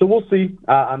 So we'll see.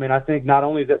 I think not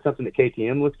only is that something that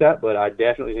KTM looks at, but I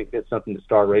definitely think that's something that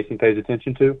Star Racing pays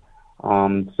attention to.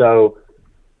 So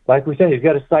like we said, he's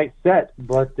got a sight set,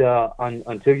 but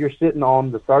until you're sitting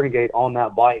on the starting gate on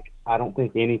that bike, I don't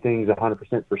think anything's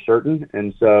 100% for certain.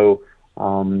 And so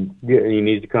he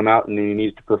needs to come out and he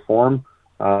needs to perform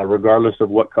regardless of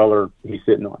what color he's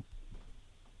sitting on.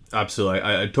 Absolutely.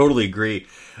 I totally agree.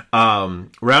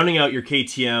 Rounding out your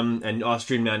KTM and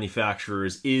Austrian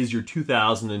manufacturers is your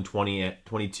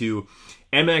 2022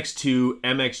 MX2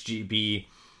 MXGP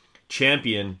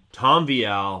champion, Tom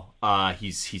Vial.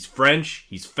 He's French,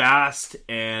 he's fast,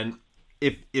 and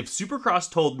if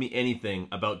Supercross told me anything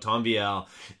about Tom Vial,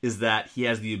 is that he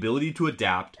has the ability to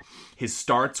adapt. His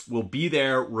starts will be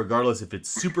there regardless if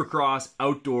it's Supercross,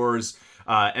 outdoors,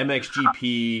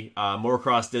 MXGP,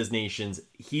 motocross designations.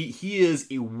 He is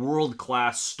a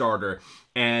world-class starter,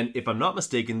 and if I'm not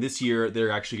mistaken, this year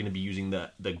they're actually going to be using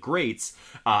the grates.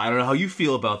 I don't know how you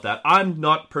feel about that. I'm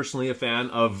not personally a fan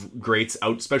of grates,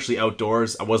 especially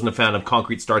outdoors. I wasn't a fan of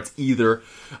concrete starts either,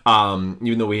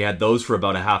 even though we had those for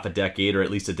about a half a decade, or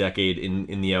at least a decade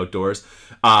in the outdoors.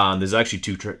 There's actually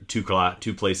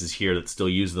two places here that still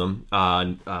use them,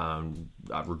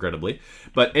 regrettably.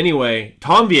 But anyway,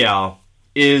 Tom Vial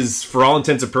is, for all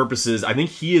intents and purposes, I think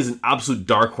he is an absolute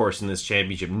dark horse in this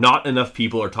championship. Not enough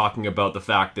people are talking about the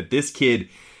fact that this kid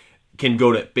can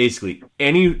go to basically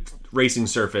any racing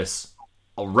surface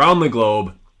around the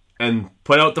globe and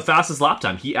put out the fastest lap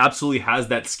time. He absolutely has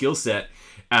that skill set,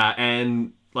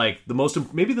 and like the most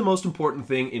important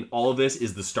thing in all of this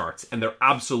is the starts, and they're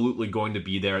absolutely going to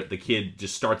be there. The kid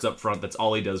just starts up front. That's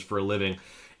all he does for a living.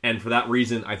 And for that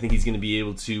reason, I think he's going to be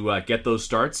able to get those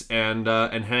starts and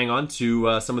hang on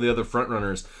to some of the other front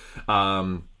runners,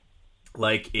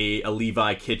 like a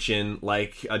Levi Kitchen,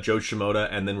 like a Joe Shimoda,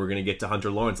 and then we're going to get to Hunter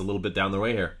Lawrence a little bit down the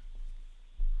way here.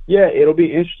 Yeah, it'll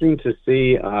be interesting to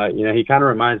see. He kind of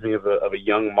reminds me of a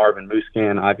young Marvin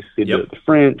Musquin. Obviously, the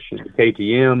French, the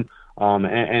KTM,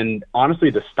 and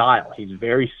honestly, the style. He's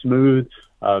very smooth,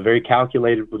 very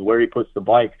calculated with where he puts the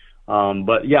bike.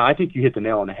 But yeah, I think you hit the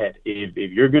nail on the head.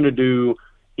 If you're going to do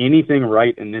anything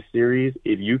right in this series,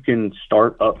 if you can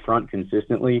start up front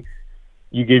consistently,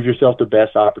 you give yourself the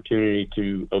best opportunity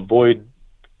to avoid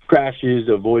crashes,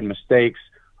 avoid mistakes,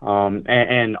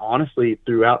 and honestly,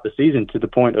 throughout the season, to the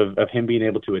point of him being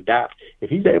able to adapt. If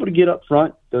he's able to get up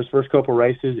front those first couple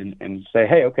races and say,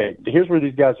 hey, okay, here's where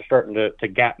these guys are starting to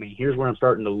gap me. Here's where I'm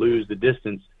starting to lose the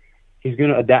distance. He's going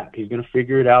to adapt. He's going to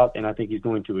figure it out, and I think he's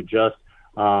going to adjust.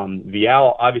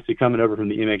 Vial, obviously coming over from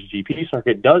the MXGP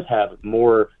circuit, does have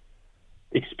more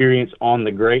experience on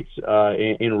the grates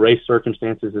in race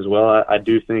circumstances as well. I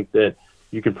do think that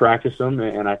you can practice them,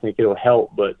 and I think it'll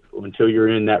help, but until you're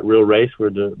in that real race where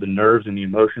the nerves and the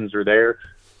emotions are there,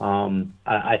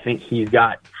 I think he's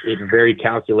got it very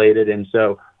calculated. And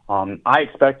so I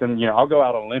expect him, I'll go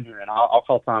out on a limb here, and I'll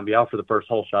call Tom Vial for the first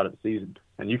whole shot of the season,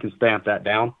 and you can stamp that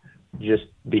down, just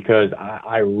because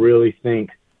I really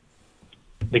think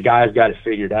the guy's got it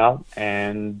figured out,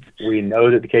 and we know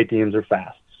that the KTMs are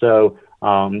fast. So,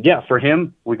 for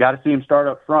him, we got to see him start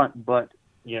up front, but,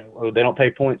 they don't pay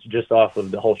points just off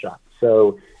of the whole shot.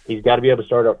 So he's got to be able to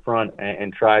start up front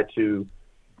and try to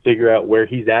figure out where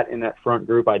he's at in that front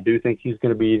group. I do think he's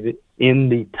going to be in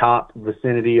the top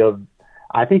vicinity of,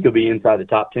 I think he'll be inside the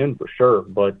top 10 for sure.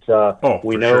 But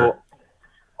we know, sure,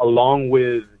 along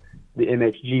with the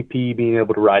MXGP being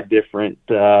able to ride different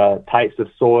types of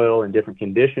soil and different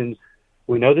conditions,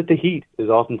 we know that the heat is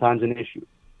oftentimes an issue.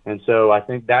 And so I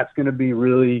think that's going to be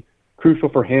really crucial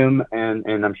for him,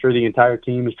 and I'm sure the entire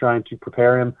team is trying to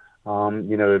prepare him.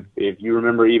 If you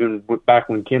remember, even back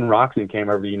when Ken Roxon came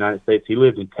over to the United States, he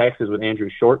lived in Texas with Andrew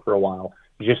Short for a while,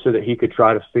 just so that he could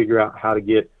try to figure out how to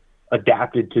get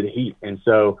adapted to the heat. And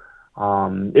so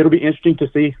it'll be interesting to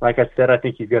see. Like I said, I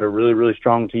think he's got a really, really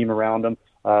strong team around him,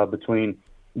 between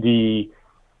the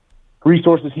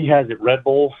resources he has at Red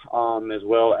Bull, as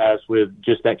well as with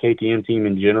just that KTM team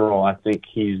in general. I think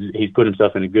he's put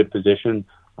himself in a good position.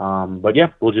 But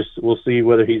yeah, we'll see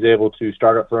whether he's able to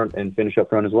start up front and finish up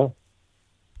front as well.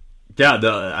 Yeah,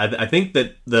 I think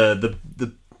that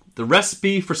the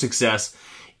recipe for success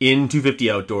in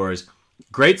 250 outdoors: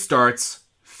 great starts,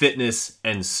 fitness,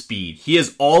 and speed. He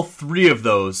has all three of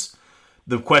those.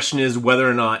 The question is whether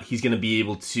or not he's going to be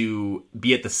able to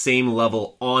be at the same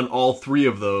level on all three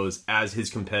of those as his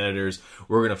competitors.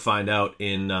 We're going to find out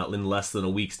in less than a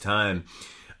week's time.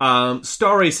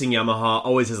 Star Racing Yamaha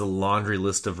always has a laundry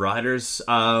list of riders.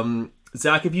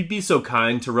 Zach, if you'd be so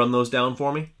kind to run those down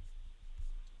for me.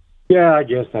 Yeah, I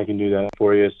guess I can do that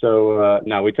for you. So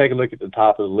now we take a look at the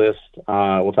top of the list.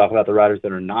 We'll talk about the riders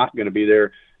that are not going to be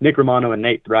there. Nick Romano and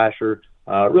Nate Thrasher.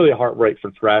 Really a heartbreak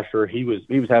for Thrasher. He was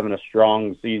having a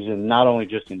strong season, not only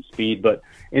just in speed, but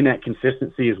in that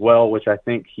consistency as well, which I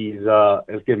think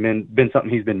has been something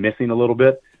he's been missing a little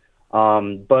bit.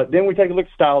 But then we take a look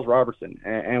at Styles Robertson.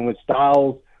 And with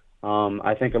Styles,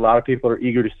 I think a lot of people are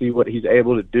eager to see what he's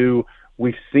able to do.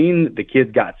 We've seen the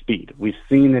kid's got speed. We've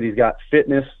seen that he's got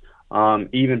fitness.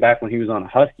 Even back when he was on a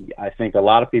Husky, I think a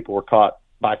lot of people were caught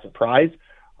by surprise.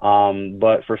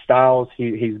 But for Styles,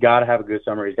 he's got to have a good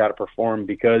summer. He's got to perform,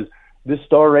 because this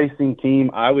Star Racing team,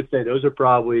 I would say those are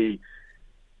probably,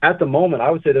 at the moment,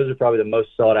 I would say those are probably the most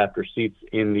sought-after seats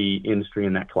in the industry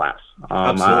in that class.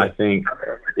 I think,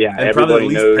 yeah, and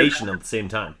probably the least patient at the same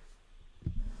time.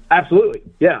 Absolutely,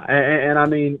 yeah. And I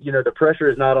mean, the pressure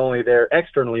is not only there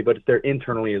externally, but it's there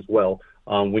internally as well.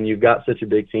 When you've got such a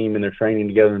big team and they're training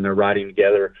together and they're riding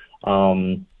together,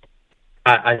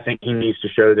 I think he needs to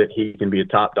show that he can be a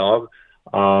top dog.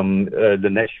 The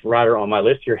next rider on my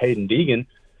list here, Hayden Deegan,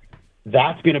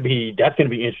 that's going to be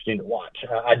interesting to watch.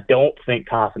 I don't think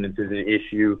confidence is an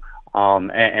issue.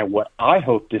 And what I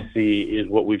hope to see is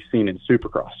what we've seen in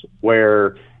Supercross,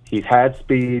 where he's had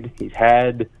speed, he's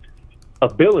had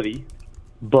ability,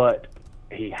 but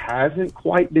he hasn't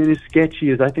quite been as sketchy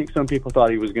as I think some people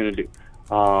thought he was going to do.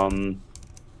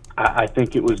 I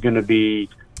think it was going to be,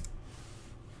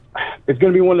 it's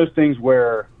going to be one of those things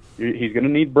where he's going to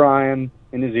need Brian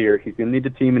in his ear. He's going to need the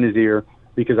team in his ear,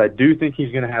 because I do think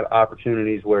he's going to have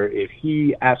opportunities where if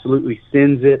he absolutely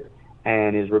sends it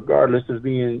and is regardless of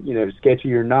being,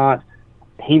 sketchy or not,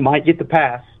 he might get the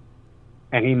pass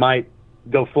and he might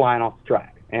go flying off the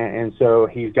track. And so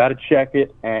he's got to check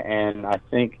it. And I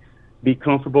think be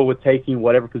comfortable with taking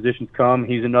whatever positions come.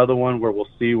 He's another one where we'll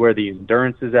see where the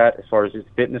endurance is at as far as his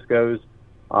fitness goes.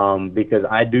 Because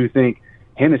I do think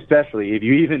him especially, if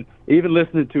you even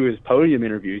listening to his podium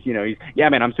interviews, he's, yeah,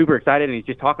 man, I'm super excited, and he's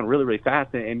just talking really, really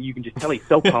fast, and you can just tell he's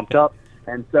so pumped up.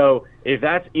 And so if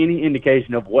that's any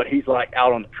indication of what he's like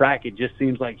out on the track, it just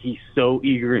seems like he's so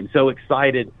eager and so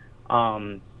excited.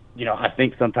 I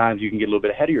think sometimes you can get a little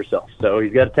bit ahead of yourself. So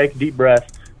he's got to take a deep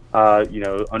breath,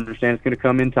 understand it's going to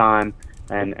come in time,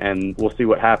 and we'll see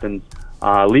what happens.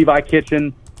 Levi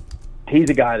Kitchen, he's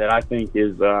a guy that I think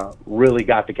is really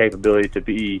got the capability to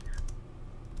be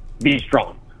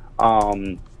strong.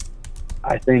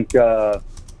 I think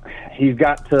he's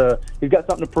got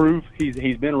something to prove.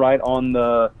 He's been right on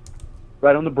the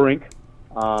brink.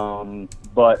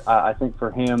 But I think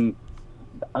for him,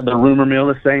 the rumor mill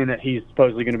is saying that he's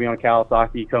supposedly going to be on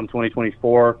Kawasaki come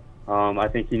 2024. I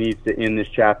think he needs to end this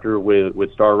chapter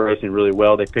with Star Racing really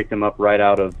well. They picked him up right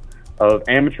out of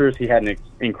amateurs. He had an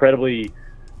incredibly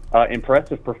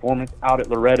impressive performance out at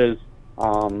Loretta's.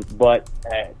 But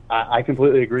I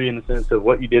completely agree in the sense of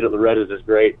what you did at Loretta's is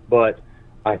great, but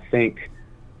I think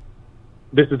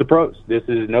this is the pros.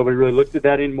 Nobody really looks at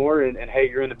that anymore, and hey,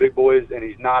 you're in the big boys, and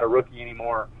he's not a rookie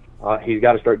anymore. He's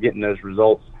got to start getting those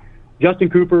results.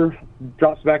 Justin Cooper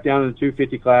drops back down in the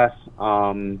 250 class.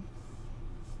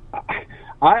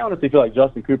 I honestly feel like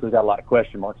Justin Cooper's got a lot of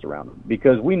question marks around him,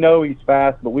 because we know he's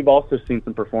fast, but we've also seen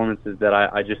some performances that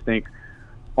I just think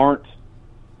aren't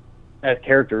as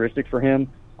characteristic for him.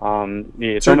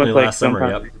 It's certainly almost like last summer,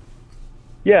 sometimes, yep.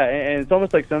 Yeah, and it's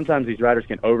almost like sometimes these riders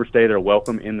can overstay their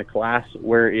welcome in the class,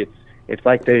 where it's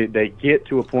like they get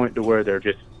to a point to where they're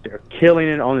killing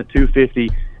it on the 250,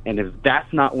 and if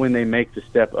that's not when they make the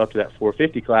step up to that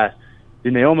 450 class,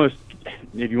 then they almost,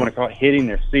 if you want to call it hitting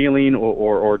their ceiling,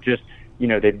 or just,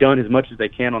 they've done as much as they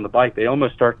can on the bike, they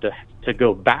almost start to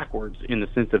go backwards in the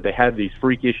sense that they have these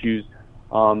freak issues.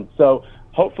 So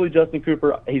hopefully Justin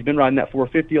Cooper, he's been riding that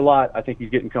 450 a lot. I think he's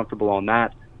getting comfortable on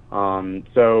that.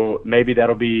 So maybe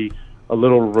that'll be a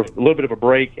little bit of a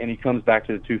break, and he comes back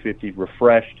to the 250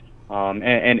 refreshed.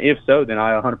 And if so, then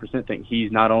I 100% think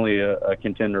he's not only a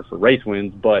contender for race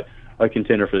wins, but a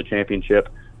contender for the championship.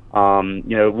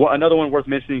 Another one worth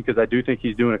mentioning, because I do think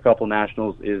he's doing a couple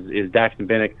nationals, is Daxton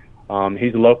Bennick.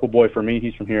 He's a local boy for me.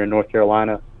 He's from here in North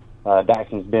Carolina.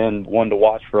 Daxton's been one to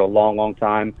watch for a long, long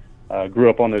time. Grew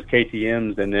up on those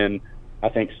KTMs, and then I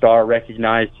think Star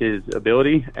recognized his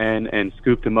ability and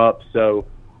scooped him up. So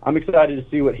I'm excited to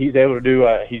see what he's able to do.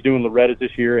 He's doing Loretta's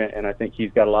this year, and I think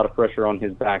he's got a lot of pressure on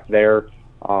his back there.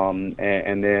 And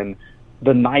then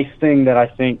the nice thing that I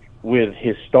think with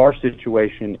his Star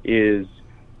situation is,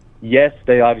 yes,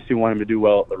 they obviously want him to do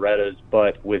well at Loretta's,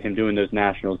 but with him doing those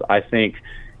nationals, I think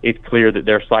it's clear that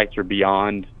their sights are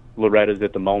beyond Loretta's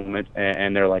at the moment,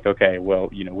 and they're like, okay, well,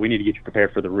 we need to get you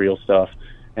prepared for the real stuff.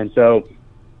 And so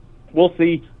we'll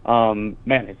see. Man,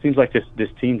 it seems like this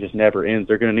team just never ends.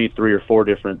 They're going to need 3 or 4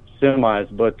 different semis.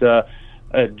 But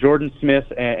Jordan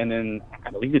Smith, and then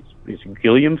I believe it's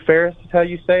Guillaume Ferris is how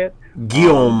you say it.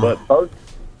 Guillaume.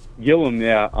 Guillaume,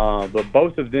 yeah. But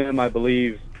both of them, I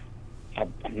believe,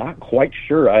 I'm not quite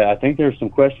sure. I think there's some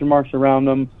question marks around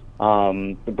them.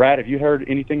 Brad, have you heard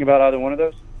anything about either one of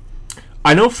those?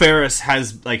 I know Ferris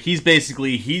has, he's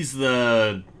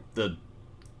the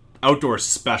outdoor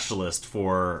specialist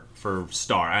for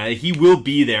Star. He will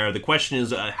be there. The question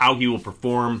is how he will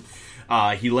perform.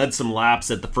 He led some laps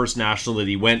at the first national that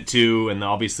he went to, and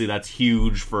obviously that's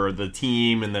huge for the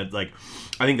team. And that,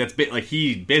 I think that's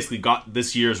he basically got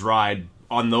this year's ride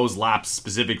on those laps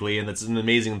specifically, and that's an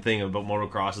amazing thing about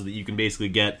motocross, is that you can basically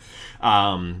get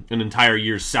an entire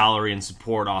year's salary and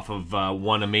support off of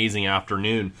one amazing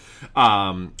afternoon.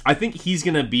 I think he's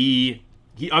going to be.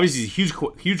 He obviously is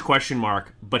a huge question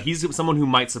mark, but he's someone who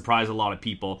might surprise a lot of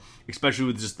people, especially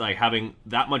with just having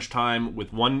that much time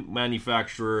with one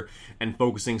manufacturer and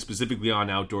focusing specifically on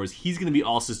outdoors. He's going to be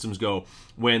all systems go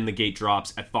when the gate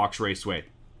drops at Fox Raceway.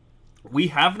 We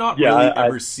have not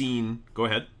ever seen. Go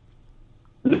ahead.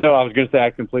 No, I was going to say I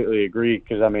completely agree,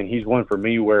 because he's one for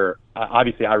me where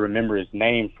obviously I remember his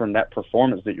name from that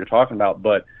performance that you're talking about,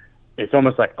 but it's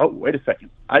almost like, oh, wait a second,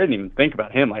 I didn't even think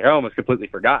about him. I almost completely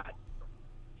forgot.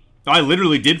 I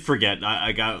literally did forget.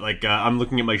 I got I'm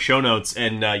looking at my show notes,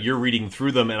 and you're reading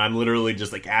through them, and I'm literally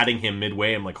just adding him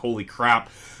midway. I'm like, holy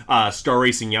crap! Star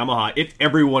Racing Yamaha. If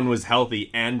everyone was healthy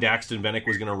and Daxton Bennick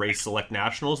was going to race select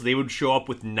nationals, they would show up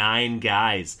with 9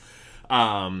 guys,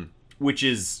 which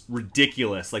is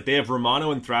ridiculous. They have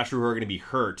Romano and Thrasher who are going to be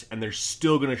hurt, and they're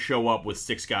still going to show up with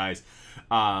 6 guys.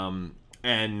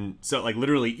 And so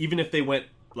literally, even if they went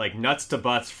nuts to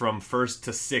butts from 1st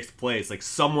to 6th place,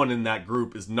 someone in that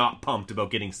group is not pumped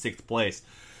about getting 6th place,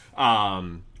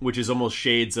 which is almost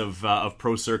shades of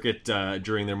Pro Circuit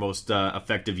during their most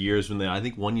effective years, when I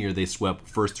think one year they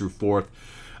swept 1st through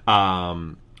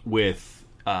 4th with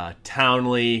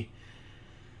Townley,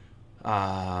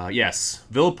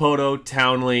 Villapoto,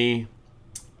 Townley,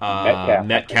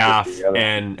 Metcalf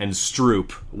and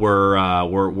Stroop were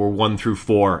 1 through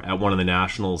 4 at one of the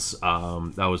nationals.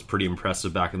 That was pretty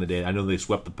impressive back in the day. I know they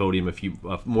swept the podium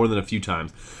more than a few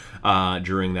times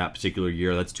during that particular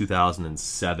year. That's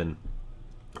 2007.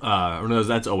 Or no,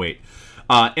 that's 08.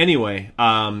 Anyway,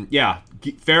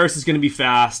 Ferris is going to be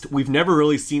fast. We've never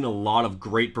really seen a lot of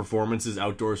great performances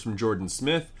outdoors from Jordan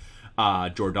Smith.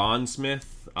 Jordan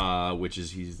Smith, which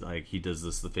is he does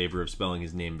this the favor of spelling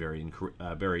his name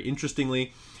very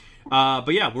interestingly. But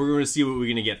yeah, we're going to see what we're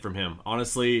going to get from him.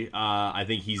 Honestly, I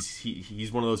think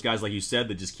he's one of those guys, like you said,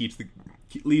 that just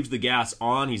leaves the gas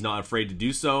on. He's not afraid to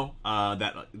do so.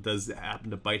 That does happen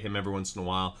to bite him every once in a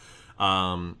while.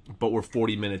 But we're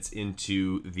 40 minutes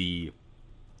into the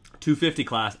 250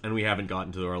 class, and we haven't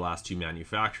gotten to our last 2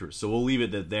 manufacturers. So we'll leave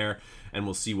it there, and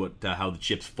we'll see how the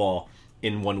chips fall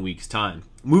in 1 week's time.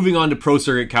 Moving on to Pro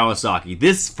Circuit Kawasaki.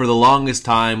 This, for the longest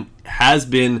time, has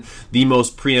been the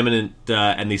most preeminent,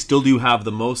 and they still do have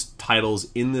the most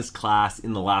titles in this class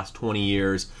in the last 20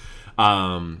 years.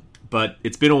 But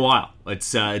it's been a while.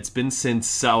 It's been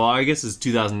since, I guess it's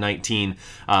 2019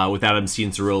 with Adam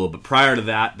Cianciarulo. But prior to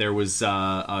that, there was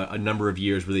a number of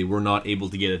years where they were not able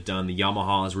to get it done. The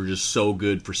Yamahas were just so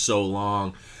good for so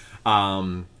long.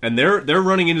 And they're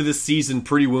running into this season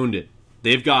pretty wounded.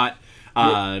 They've got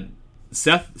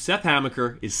Seth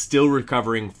Hammaker is still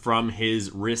recovering from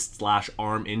his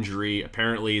wrist/arm injury.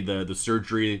 Apparently, the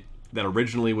surgery that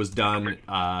originally was done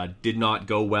did not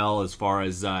go well as far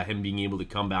as him being able to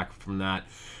come back from that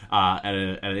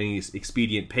at any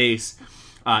expedient pace.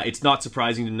 It's not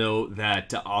surprising to know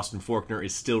that Austin Faulkner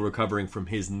is still recovering from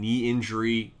his knee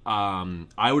injury.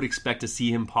 I would expect to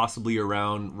see him possibly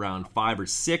around round 5 or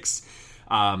 6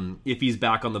 if he's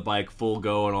back on the bike, full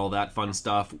go and all that fun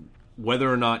stuff.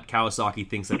 Whether or not Kawasaki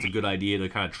thinks that's a good idea to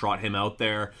kind of trot him out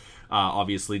there,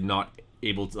 obviously not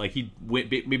able to, like, he'd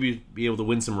maybe be able to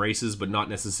win some races, but not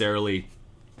necessarily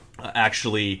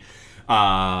actually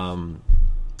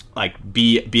like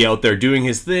be out there doing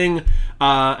his thing.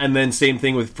 And then same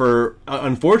thing with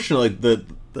unfortunately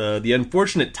the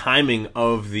unfortunate timing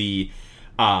of the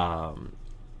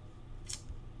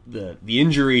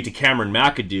injury to Cameron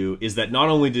McAdoo is that not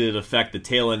only did it affect the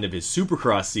tail end of his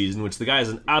Supercross season, which the guy is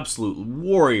an absolute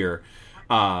warrior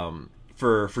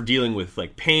for dealing with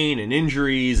like pain and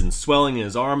injuries and swelling in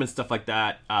his arm and stuff like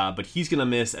that, but he's going to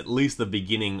miss at least the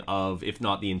beginning of, if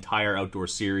not the entire outdoor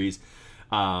series.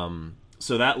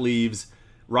 So that leaves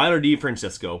Ryder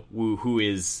DiFrancesco, who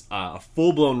is a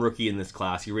full-blown rookie in this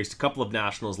class. He raced a couple of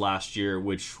nationals last year,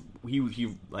 which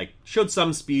he like showed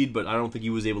some speed, but I don't think he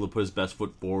was able to put his best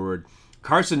foot forward.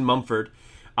 Carson Mumford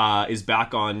is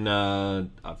back on a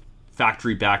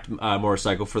factory-backed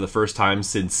motorcycle for the first time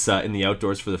since in the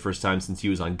outdoors for the first time since he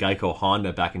was on Geico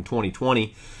Honda back in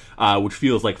 2020, which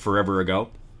feels like forever ago.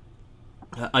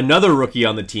 Another rookie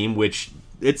on the team, which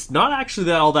it's not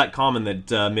actually all that common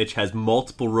that Mitch has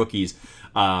multiple rookies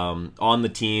on the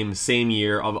team same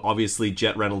year. Obviously,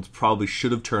 Jet Reynolds probably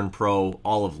should have turned pro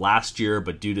all of last year,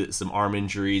 but due to some arm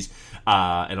injuries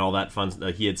and all that fun,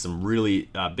 he had some really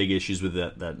big issues with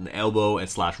an elbow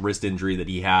and / wrist injury that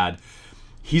he had.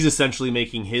 He's essentially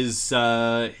making his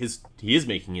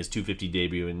 250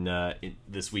 debut in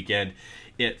this weekend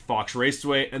at Fox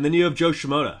Raceway. And then you have Joe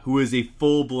Shimoda, who is a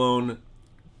full-blown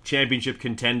championship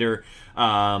contender.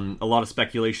 A lot of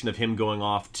speculation of him going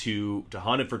off to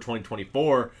Honda for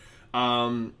 2024.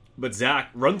 But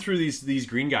Zach, run through these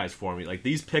green guys for me. Like,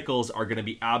 these pickles are going to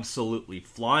be absolutely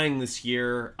flying this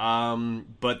year.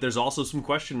 But there's also some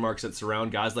question marks that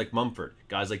surround guys like Mumford,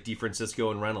 guys like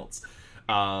DiFrancesco and Reynolds.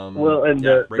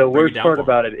 The worst part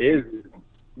about it is,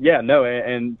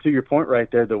 and to your point right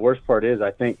there, the worst part is,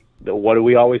 I think, what do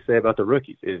we always say about the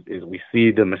rookies is we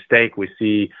see the mistake, we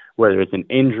see whether it's an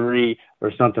injury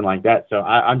or something like that. So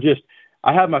I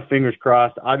have my fingers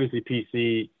crossed. Obviously,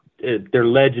 PC, they're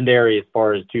legendary as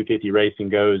far as 250 racing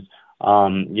goes.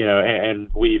 And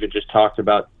we even just talked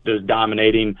about those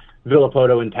dominating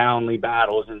Villapoto and Townley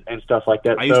battles and stuff like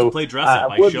that. I used to play dress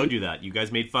up. I showed you that. You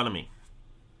guys made fun of me.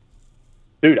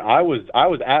 Dude, I was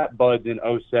at Bud's in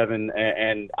 2007,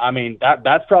 and I mean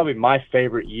that's probably my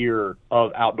favorite year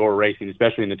of outdoor racing,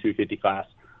 especially in the 250 class.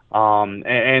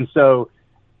 And so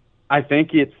I think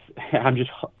I'm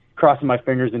just crossing my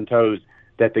fingers and toes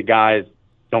that the guys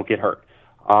don't get hurt.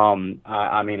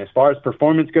 I mean, as far as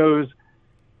performance goes,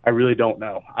 I really don't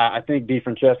know. I think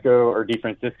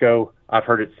DiFrancesco, I've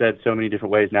heard it said so many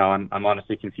different ways now. I'm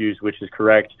honestly confused which is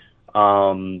correct.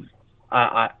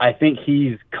 I think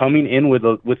he's coming in with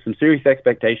some serious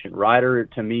expectation. Ryder,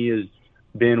 to me, has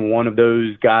been one of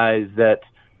those guys that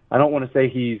I don't want to say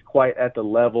he's quite at the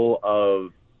level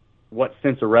of what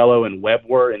Cincerello and Webb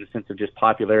were in the sense of just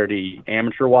popularity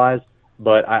amateur-wise,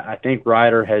 but I think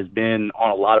Ryder has been on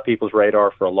a lot of people's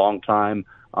radar for a long time.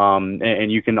 And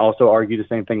you can also argue the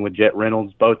same thing with Jet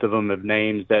Reynolds. Both of them have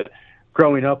names that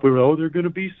growing up we were, they're going to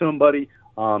be somebody.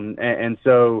 And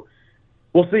so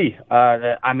we'll see.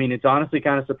 I mean, it's honestly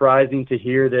kind of surprising to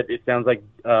hear that it sounds like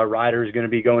Ryder is going to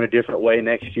be going a different way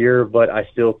next year, but I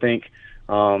still think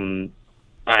I'm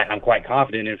quite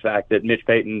confident, in fact, that Mitch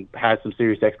Payton has some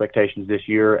serious expectations this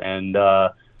year,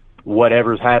 and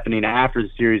whatever's happening after the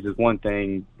series is one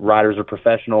thing. Riders are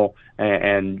professional,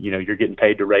 and you're getting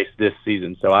paid to race this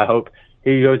season. So I hope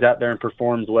he goes out there and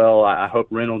performs well. I hope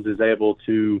Reynolds is able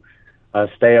to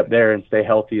stay up there and stay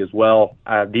healthy as well.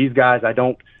 These guys, I'm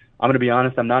going to be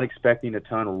honest, I'm not expecting a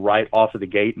ton right off of the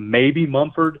gate. Maybe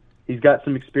Mumford, he's got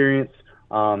some experience,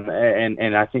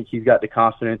 and I think he's got the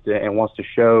confidence and wants to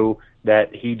show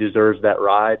that he deserves that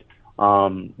ride.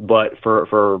 But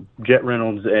for Jet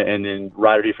Reynolds and then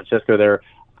Ryder DiFrancesco there,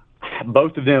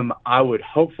 both of them, I would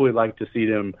hopefully like to see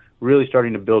them really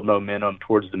starting to build momentum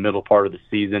towards the middle part of the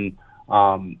season,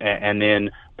 and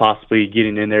then possibly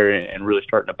getting in there and really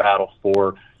starting to battle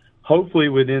for hopefully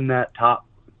within that top.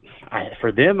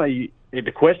 For them,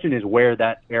 the question is where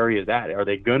that area is at. Are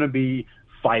they going to be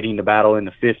fighting the battle in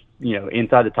the fifth,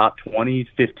 inside the top 20,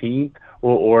 15,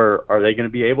 or are they going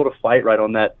to be able to fight right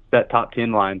on that top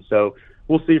 10 line? So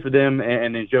we'll see for them.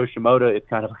 And then Joe Shimoda, it's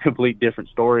kind of a complete different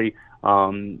story.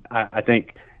 I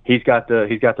think he's got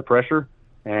the pressure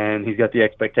and he's got the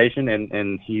expectation,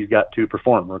 and he's got to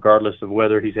perform regardless of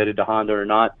whether he's headed to Honda or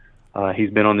not.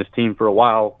 He's been on this team for a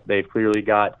while. They've clearly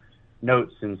got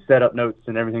notes and setup notes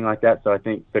and everything like that. So I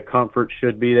think the comfort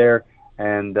should be there,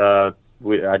 and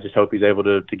I just hope he's able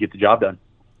to get the job done.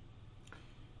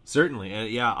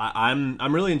 Certainly,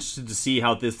 I'm really interested to see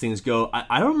how this things go.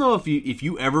 I don't know if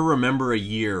you ever remember a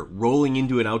year rolling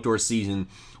into an outdoor season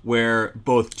where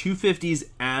both 250s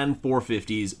and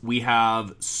 450s we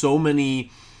have so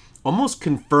many almost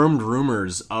confirmed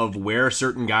rumors of where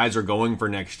certain guys are going for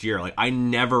next year. Like, I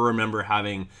never remember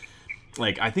having,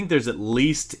 like, I think there's at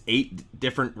least 8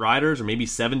 different riders or maybe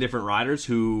 7 different riders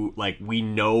who, like, we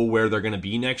know where they're going to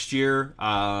be next year,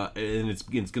 and it's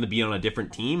going to be on a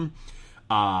different team.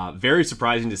 Very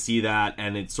surprising to see that,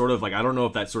 and it's sort of like, I don't know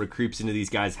if that sort of creeps into these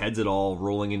guys' heads at all,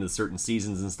 rolling into certain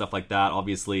seasons and stuff like that.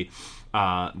 Obviously,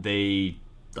 they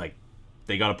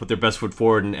got to put their best foot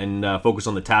forward and focus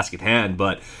on the task at hand.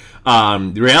 But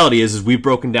the reality is we've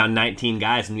broken down 19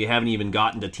 guys, and we haven't even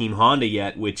gotten to Team Honda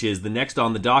yet, which is the next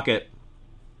on the docket.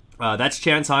 That's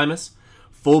Chance Hymas,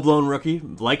 full-blown rookie,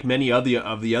 like many of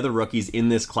the other rookies in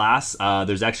this class.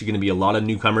 There's actually going to be a lot of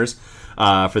newcomers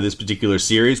for this particular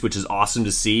series, which is awesome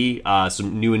to see.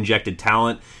 Some new injected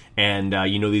talent, and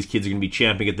these kids are going to be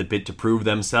champing at the bit to prove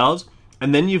themselves.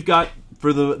 And then you've got,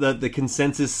 for the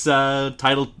consensus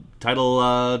title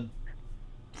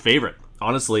favorite.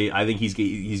 Honestly, I think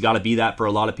he's got to be that for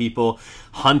a lot of people.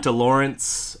 Hunter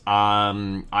Lawrence,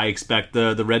 I expect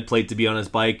the red plate to be on his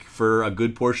bike for a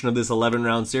good portion of this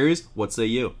 11-round series. What say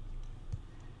you?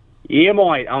 Yeah,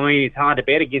 mate. I mean, it's hard to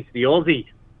bet against the Aussie.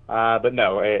 But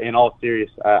no, in all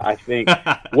seriousness, I think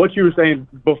what you were saying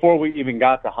before we even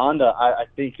got to Honda, I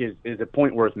think is a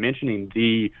point worth mentioning.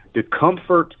 The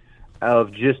comfort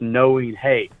of just knowing,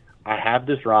 hey, I have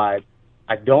this ride.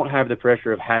 I don't have the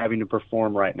pressure of having to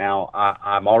perform right now.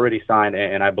 I'm already signed,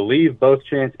 and I believe both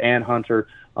Chance and Hunter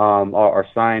are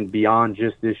signed beyond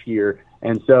just this year.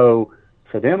 And so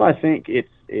for them, I think it's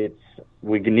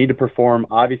we need to perform.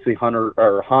 Obviously, Honda,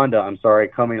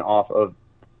 coming off of,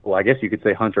 well, I guess you could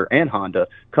say Hunter and Honda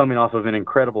coming off of an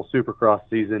incredible Supercross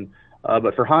season.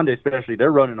 But for Honda especially,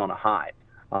 they're running on a high.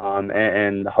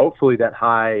 And hopefully that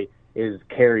high is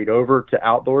carried over to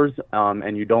outdoors,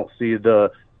 and you don't see the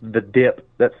dip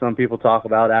that some people talk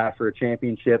about after a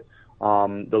championship.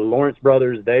 The Lawrence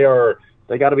brothers, they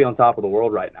got to be on top of the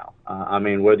world right now. I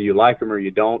mean, whether you like them or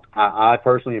you don't, I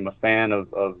personally am a fan of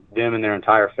them and their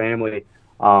entire family.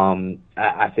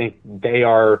 I think they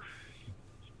are.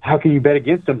 How can you bet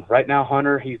against him right now?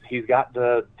 Hunter, he's got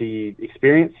the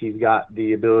experience, he's got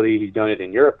the ability, he's done it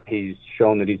in Europe, he's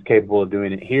shown that he's capable of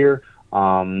doing it here.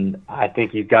 I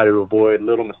think he's got to avoid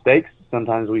little mistakes.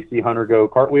 Sometimes we see Hunter go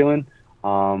cartwheeling.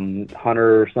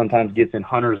 Hunter sometimes gets in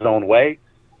Hunter's own way,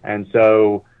 and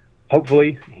so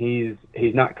hopefully he's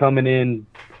not coming in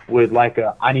with like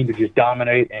I need to just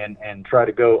dominate and try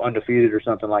to go undefeated or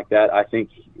something like that. I think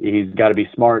he's got to be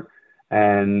smart,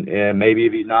 and maybe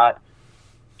if he's not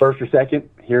first or second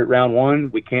here at round one,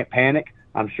 we can't panic.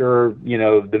 I'm sure,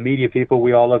 the media people,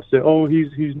 we all love to say, oh,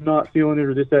 he's not feeling it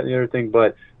or this, that, and the other thing.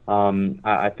 But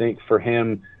I think for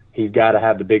him, he's got to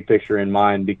have the big picture in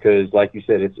mind because, like you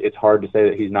said, it's hard to say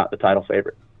that he's not the title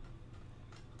favorite.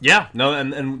 Yeah, no,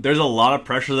 and there's a lot of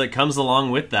pressure that comes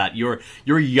along with that. Your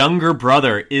younger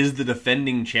brother is the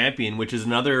defending champion, which is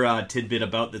another tidbit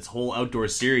about this whole outdoor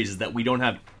series, is that we don't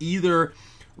have either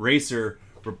racer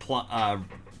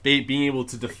being able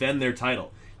to defend their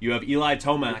title. You have Eli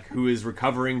Tomac, who is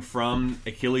recovering from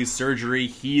Achilles surgery.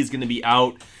 He is going to be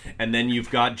out. And then you've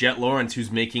got Jet Lawrence,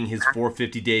 who's making his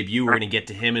 450 debut. We're going to get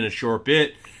to him in a short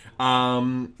bit.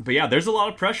 But yeah, there's a lot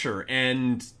of pressure.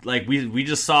 And like we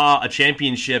just saw a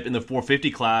championship in the 450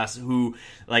 class who,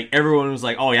 like, everyone was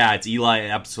like, oh yeah, it's Eli,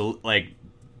 absolute, like,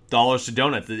 dollars to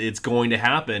donuts. It's going to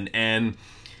happen. And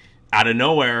out of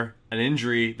nowhere, an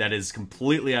injury that is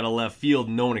completely out of left field.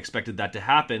 No one expected that to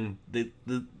happen.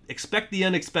 Expect the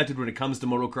unexpected when it comes to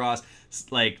motocross.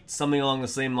 Like, something along the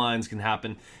same lines can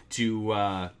happen to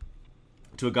a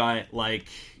guy like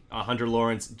Hunter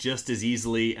Lawrence just as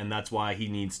easily, and that's why he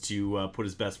needs to put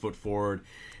his best foot forward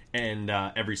and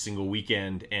every single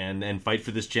weekend and fight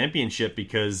for this championship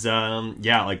because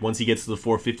once he gets to the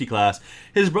 450 class,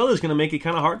 his brother's going to make it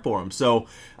kind of hard for him. So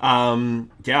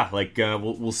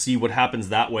we'll see what happens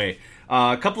that way.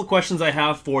 A couple of questions I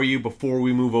have for you before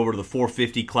we move over to the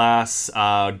 450 class.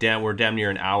 We're damn near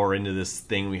an hour into this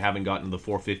thing. We haven't gotten to the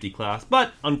 450 class,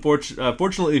 but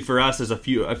fortunately for us, there's a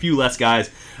few less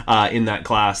guys in that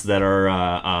class that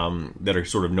are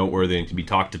sort of noteworthy and to be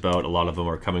talked about. A lot of them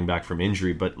are coming back from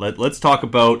injury, but let's talk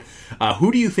about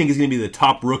who do you think is going to be the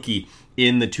top rookie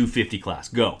in the 250 class?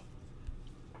 Go.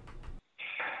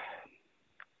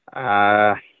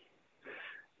 Man,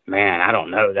 I don't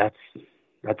know.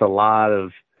 That's a lot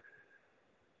of.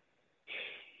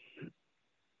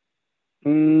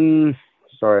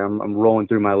 Sorry, I'm rolling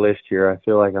through my list here. I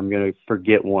feel like I'm going to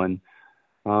forget one.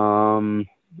 I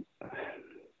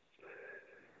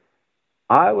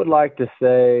would like to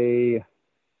say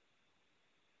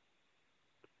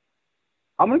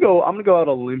I'm gonna go out on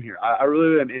a limb here. I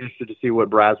really am interested to see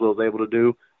what Braswell's able to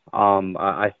do.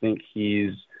 I think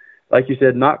he's, like you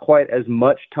said, not quite as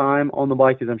much time on the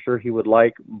bike as I'm sure he would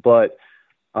like, but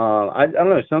I don't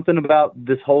know, something about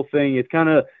this whole thing. It's kind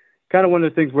of one of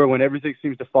those things where when everything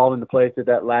seems to fall into place at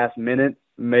that last minute,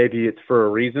 maybe it's for a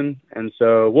reason. And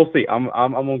so we'll see. I'm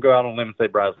gonna go out on a limb and say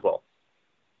Braswell.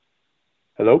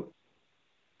 Hello,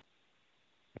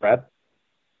 Brad.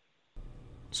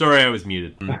 Sorry, I was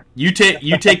muted. You take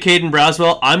Caden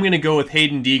Braswell. I'm gonna go with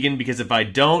Hayden Deegan because if I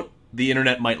don't, the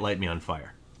internet might light me on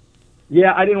fire.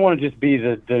 Yeah, I didn't want to just be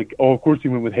of course he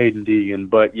went with Hayden Deegan,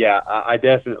 but yeah, I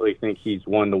definitely think he's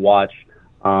one to watch.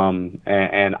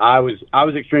 And I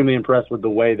was extremely impressed with the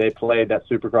way they played that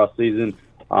Supercross season.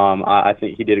 I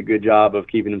think he did a good job of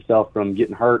keeping himself from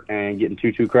getting hurt and getting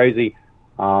too crazy.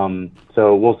 So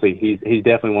we'll see. He's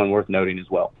definitely one worth noting as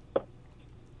well.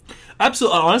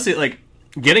 Absolutely. Honestly, like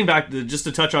getting back just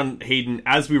to touch on Hayden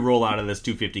as we roll out of this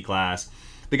 250 class.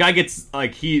 The guy gets,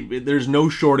 there's no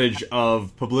shortage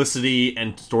of publicity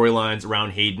and storylines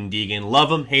around Hayden Deegan. Love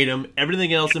him, hate him,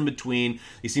 everything else in between.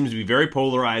 He seems to be very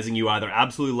polarizing. You either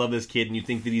absolutely love this kid and you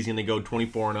think that he's going to go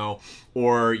 24-0,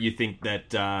 or you think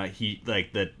that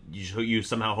you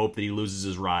somehow hope that he loses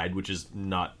his ride, which is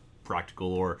not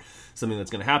practical or something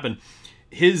that's going to happen.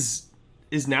 His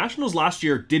nationals last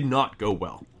year did not go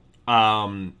well.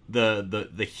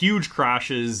 The huge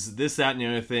crashes, this, that, and the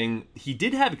other thing. He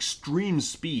did have extreme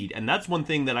speed, and that's one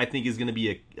thing that I think is going to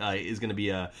be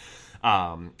a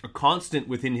constant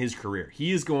within his career.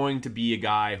 He is going to be a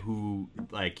guy who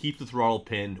keeps the throttle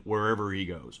pinned wherever he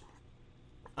goes.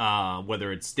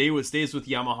 Whether it stays with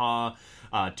Yamaha,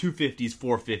 250s,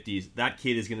 450s, that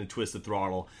kid is going to twist the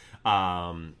throttle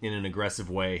in an aggressive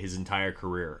way his entire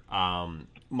career.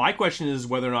 My question is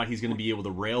whether or not he's going to be able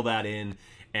to rail that in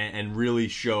and really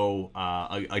show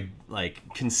a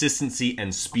consistency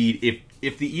and speed.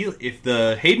 If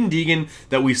the Hayden Deegan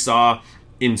that we saw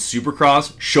in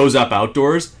Supercross shows up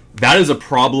outdoors, that is a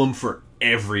problem for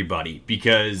everybody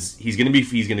because he's going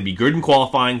to be good in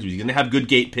qualifying. He's going to have good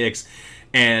gate picks,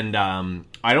 and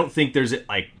I don't think there's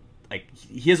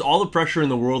he has all the pressure in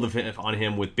the world on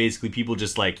him with basically people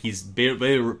just he's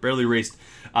barely raced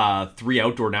 3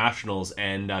 outdoor nationals,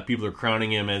 and people are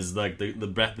crowning him as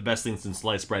the best thing since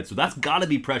sliced bread. So that's got to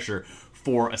be pressure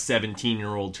for a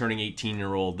 17-year-old turning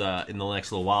 18-year-old in the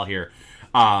next little while here.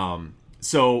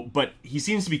 But he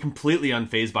seems to be completely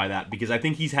unfazed by that because I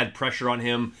think he's had pressure on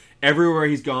him everywhere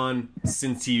he's gone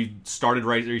since he started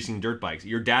racing dirt bikes.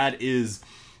 Your dad is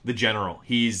the general.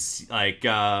 He's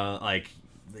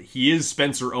he is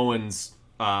Spencer Owens'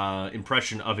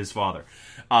 impression of his father.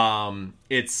 And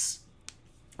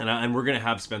we're gonna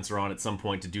have Spencer on at some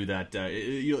point to do that.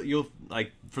 You'll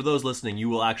for those listening, you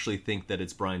will actually think that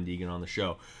it's Brian Deegan on the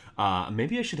show.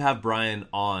 Maybe I should have Brian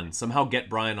on, somehow get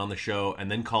Brian on the show,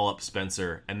 and then call up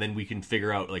Spencer, and then we can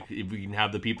figure out if we can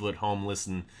have the people at home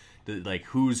listen to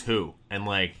who's who, and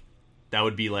that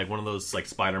would be one of those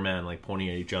Spider-Man pointing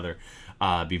at each other.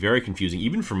 Be very confusing,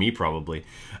 even for me probably.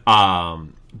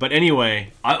 But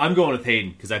anyway, I'm going with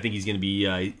Hayden because I think he's going to be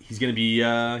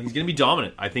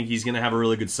dominant. I think he's going to have a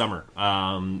really good summer,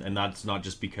 and that's not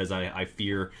just because I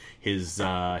fear his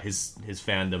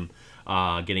fandom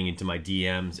getting into my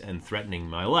DMs and threatening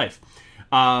my life.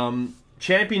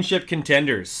 Championship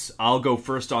contenders. I'll go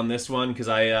first on this one because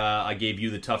I gave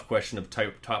you the tough question of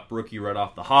top rookie right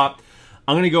off the hop.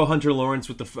 I'm going to go Hunter Lawrence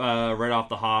with the right off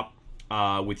the hop.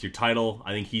 With your title,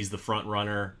 I think he's the front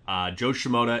runner. Joe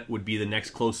Shimoda would be the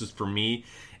next closest for me,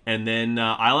 and then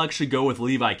I'll actually go with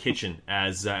Levi Kitchen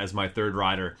as my third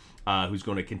rider, who's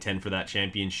going to contend for that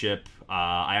championship.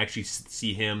 I actually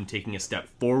see him taking a step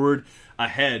forward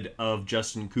ahead of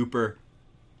Justin Cooper,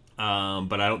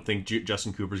 but I don't think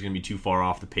Justin Cooper is going to be too far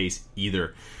off the pace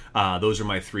either. Those are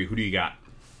my 3. Who do you got?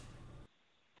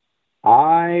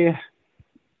 I'm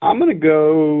going to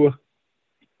go.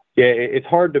 Yeah, it's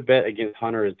hard to bet against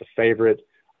Hunter as the favorite.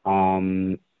 I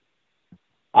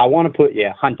want to put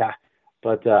Hunter,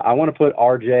 but I want to put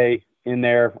RJ in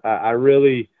there.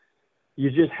 You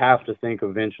just have to think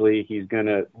eventually he's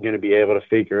gonna be able to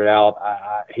figure it out.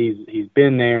 He's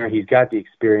been there. He's got the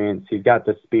experience. He's got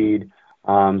the speed.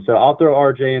 So I'll throw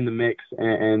RJ in the mix,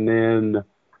 and then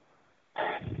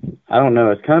I don't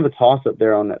know. It's kind of a toss up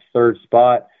there on that third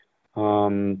spot.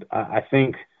 I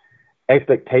think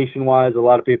expectation-wise, a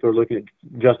lot of people are looking at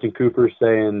Justin Cooper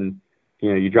saying,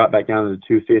 you drop back down to the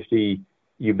 250,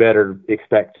 you better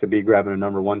expect to be grabbing a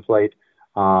number one plate.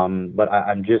 But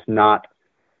I'm just not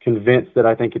convinced that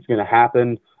I think it's going to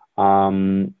happen.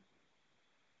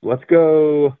 Let's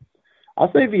go.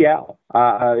 I'll say Vial.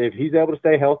 If he's able to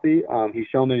stay healthy, he's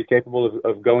shown that he's capable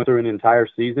of going through an entire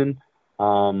season.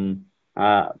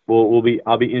 I'll be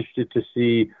interested to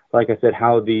see, like I said,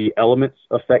 how the elements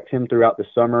affect him throughout the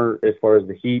summer as far as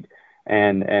the heat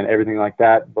and everything like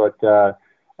that. But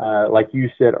like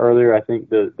you said earlier, I think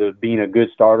the being a good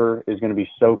starter is going to be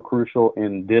so crucial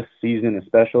in this season,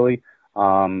 especially.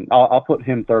 I'll put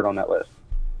him third on that list.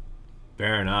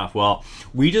 Fair enough. Well,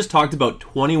 we just talked about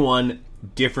 21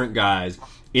 different guys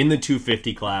in the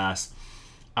 250 class.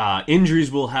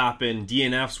 Injuries will happen,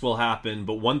 DNFs will happen,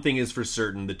 but one thing is for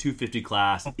certain, the 250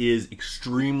 class is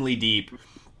extremely deep.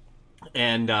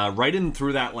 And right in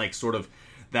through that, like, sort of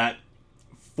that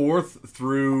 4th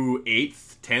through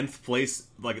 8th, 10th place,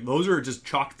 like, those are just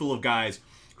chock full of guys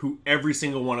who every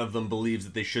single one of them believes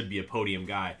that they should be a podium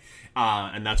guy.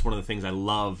 And that's one of the things I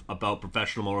love about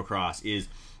professional motocross is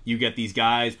you get these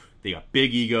guys, they got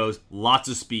big egos, lots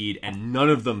of speed, and none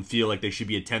of them feel like they should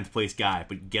be a 10th place guy.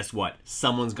 But guess what?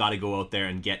 Someone's got to go out there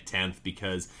and get 10th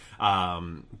because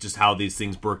just how these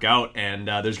things work out. And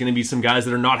there's going to be some guys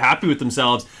that are not happy with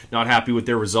themselves, not happy with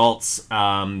their results.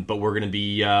 But we're going to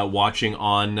be watching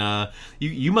on.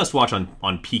 You must watch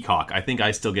on Peacock. I think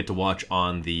I still get to watch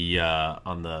on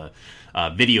the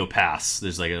Video Pass.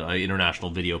 There's like an international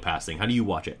Video Pass thing. How do you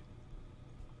watch it?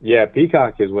 Yeah,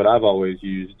 Peacock is what I've always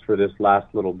used for this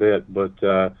last little bit, but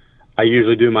I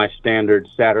usually do my standard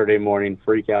Saturday morning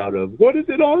freak out of, what is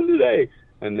it on today?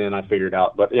 And then I figure it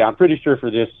out. But yeah, I'm pretty sure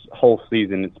for this whole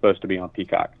season it's supposed to be on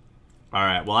Peacock. All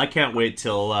right, well, I can't wait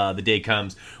till the day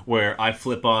comes where I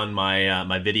flip on my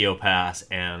my Video Pass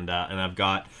and I've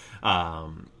got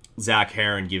Zac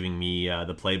Herrin giving me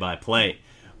the play-by-play.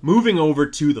 Moving over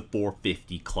to the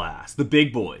 450 class, the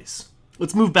big boys.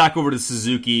 Let's move back over to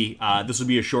Suzuki. This will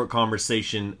be a short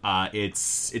conversation.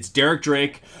 It's Derek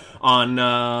Drake on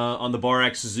the Bar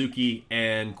X Suzuki,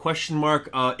 and question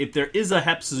mark if there is a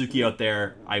HEP Suzuki out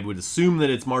there, I would assume that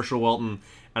it's Marshall Welton,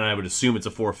 and I would assume it's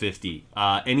a 450.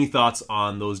 Any thoughts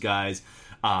on those guys?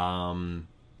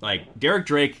 Like Derek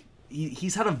Drake,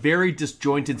 he's had a very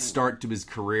disjointed start to his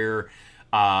career.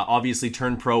 Obviously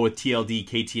turned pro with TLD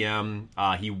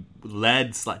KTM. He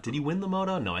led. Did he win the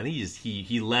moto? No, I think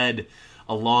he led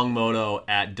a long moto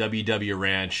at WW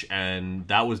Ranch, and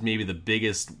that was maybe the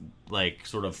biggest like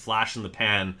sort of flash in the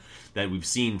pan that we've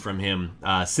seen from him.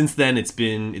 Since then, it's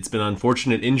been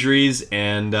unfortunate injuries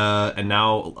and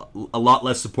now a lot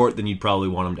less support than you'd probably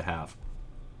want him to have.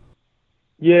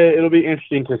 Yeah, it'll be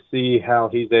interesting to see how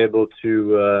he's able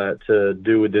to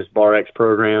do with this Bar X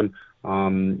program.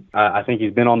 I think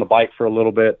he's been on the bike for a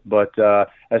little bit, but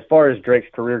as far as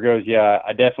Drake's career goes, yeah,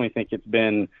 I definitely think it's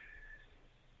been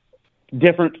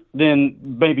different than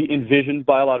maybe envisioned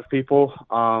by a lot of people.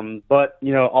 But,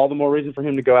 all the more reason for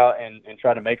him to go out and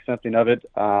try to make something of it.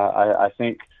 I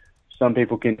think some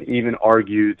people can even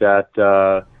argue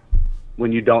that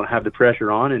when you don't have the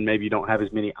pressure on and maybe you don't have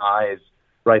as many eyes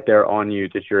right there on you,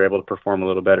 that you're able to perform a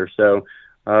little better. So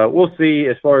we'll see.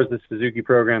 As far as the Suzuki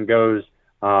program goes,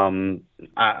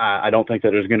 I don't think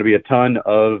that there's going to be a ton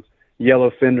of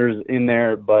yellow fenders in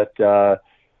there, but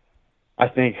I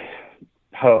think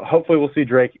hopefully we'll see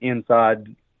Drake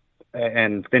inside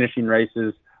and finishing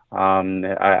races.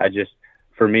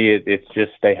 For me, it's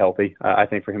just stay healthy. I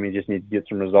think for him, he just needs to get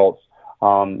some results.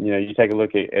 You take a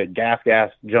look at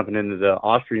Gas jumping into the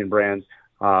Austrian brands.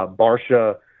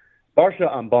 Barsha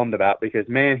I'm bummed about because,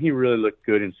 man, he really looked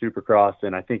good in Supercross,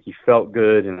 and I think he felt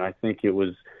good, and I think he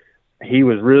was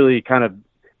really kind of,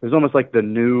 it was almost like the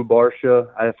new Barsha,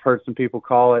 I've heard some people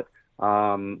call it,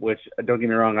 which, don't get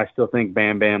me wrong, I still think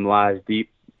Bam Bam lies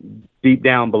deep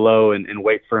down below and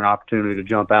wait for an opportunity to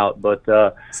jump out. But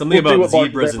something about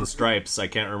zebras and stripes, I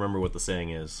can't remember what the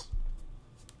saying is.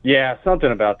 Yeah,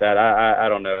 something about that. I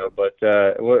don't know, but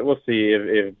we'll see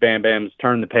if Bam Bam's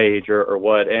turned the page or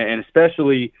what, and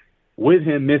especially with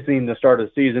him missing the start of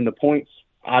the season, the points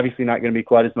obviously not going to be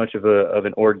quite as much of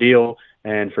an ordeal.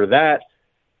 And for that,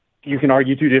 you can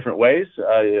argue two different ways.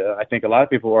 I think a lot of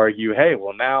people argue, hey,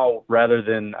 well, now rather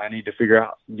than I need to figure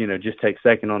out, just take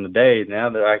second on the day, now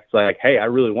they're like, hey, I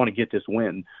really want to get this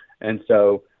win. And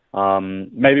so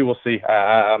maybe we'll see.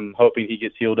 I'm hoping he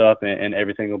gets healed up and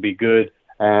everything will be good.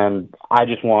 And I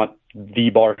just want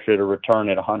the Barsha to return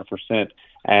at 100%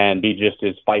 and be just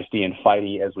as feisty and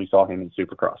fighty as we saw him in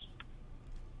Supercross.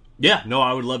 Yeah, no,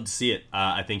 I would love to see it.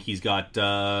 I think he's got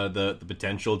the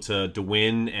potential to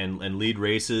win and lead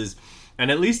races, and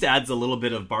at least adds a little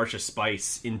bit of Barsha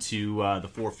spice into the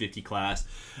 450 class.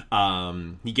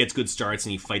 He gets good starts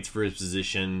and he fights for his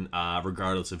position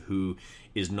regardless of who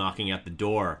is knocking at the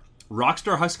door.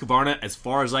 Rockstar Husqvarna, as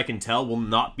far as I can tell, will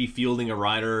not be fielding a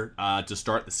rider to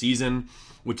start the season,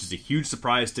 which is a huge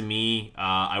surprise to me.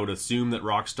 I would assume that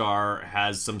Rockstar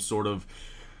has some sort of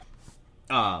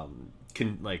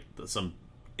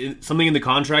something in the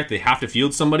contract. They have to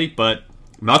field somebody, but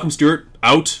Malcolm Stewart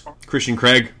out, Christian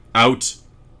Craig out.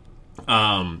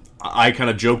 I kind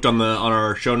of joked on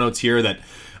our show notes here that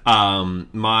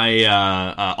my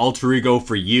alter ego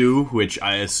for you, which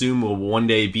I assume will one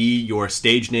day be your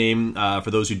stage name. For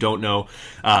those who don't know,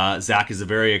 Zach is a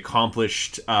very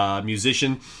accomplished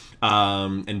musician,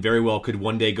 and very well could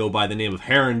one day go by the name of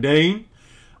Herrin Dane.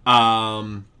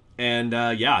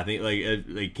 I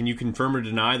think can you confirm or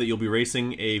deny that you'll be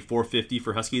racing a 450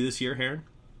 for Husky this year, Herrin?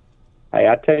 Hey,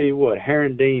 I tell you what,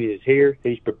 Herrin Dean is here.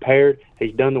 He's prepared.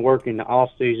 He's done the work in the off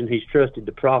season. He's trusted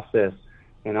the process,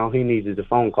 and all he needs is a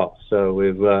phone call. So,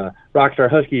 if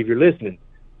Rockstar Husky, if you're listening,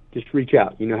 just reach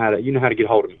out. You know how to get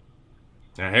hold of me.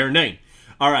 Herrin Dean.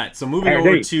 All right, so moving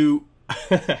over to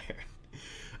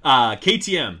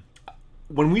KTM.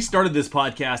 When we started this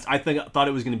podcast, I thought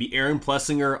it was going to be Aaron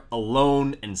Plessinger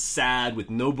alone and sad with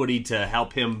nobody to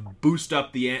help him boost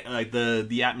up the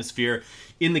atmosphere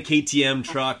in the KTM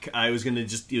truck. It was going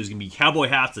to be cowboy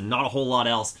hats and not a whole lot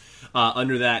else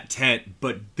under that tent.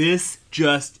 But this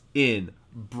just in,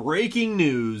 breaking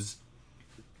news: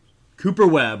 Cooper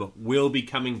Webb will be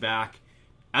coming back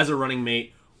as a running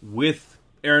mate with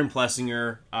Aaron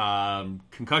Plessinger.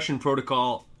 Concussion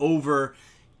protocol over.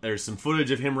 There's some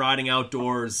footage of him riding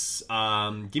outdoors.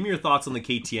 Give me your thoughts on the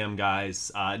KTM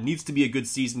guys. It needs to be a good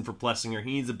season for Plessinger.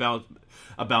 He needs a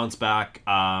bounce back.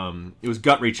 It was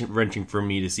gut-wrenching for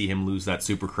me to see him lose that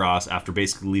Supercross after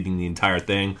basically leading the entire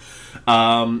thing.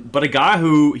 But a guy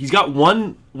he's got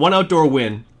one outdoor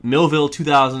win. Millville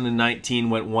 2019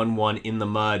 went 1-1 in the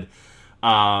mud.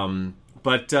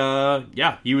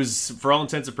 He was, for all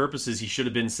intents and purposes, he should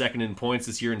have been second in points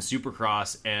this year in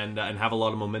Supercross and have a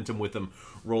lot of momentum with him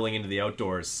rolling into the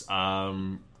outdoors.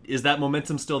 Is that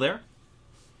momentum still there?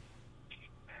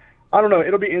 I don't know.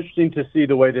 It'll be interesting to see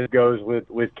the way this goes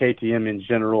with KTM in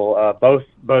general. Both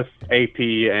AP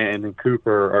and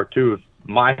Cooper are two of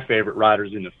my favorite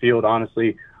riders in the field,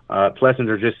 honestly.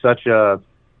 Plessinger is just such a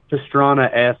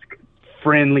Pastrana-esque,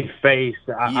 friendly face.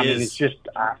 I mean, it's just...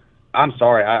 I'm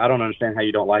sorry. I don't understand how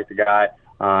you don't like the guy.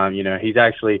 He's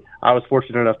actually, I was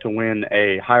fortunate enough to win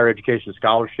a higher education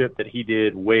scholarship that he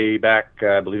did way back,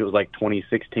 I believe it was like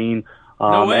 2016.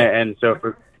 No way. And so,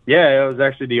 it was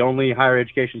actually the only higher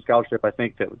education scholarship I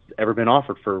think that's ever been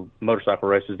offered for motorcycle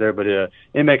races there. But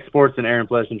MX Sports and Aaron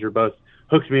Plessinger both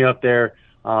hooked me up there.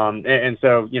 And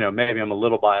so, maybe I'm a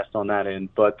little biased on that end.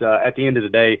 But at the end of the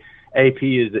day, AP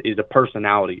is a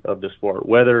personality of the sport.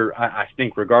 Whether I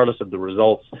think, regardless of the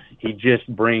results, he just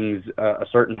brings a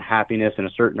certain happiness and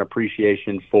a certain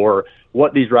appreciation for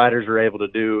what these riders are able to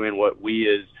do and what we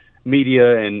as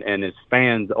media and as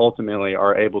fans ultimately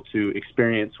are able to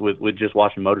experience with just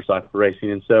watching motorcycle racing.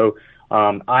 And so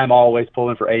I'm always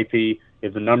pulling for AP.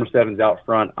 If the number 7's out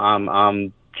front,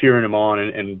 I'm cheering him on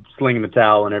and slinging the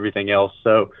towel and everything else.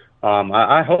 So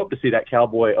I hope to see that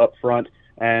cowboy up front.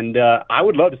 And I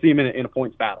would love to see him in a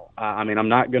points battle. I mean, I'm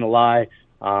not going to lie.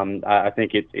 I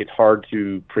think it's hard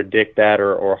to predict that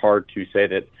or hard to say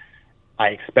that I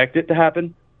expect it to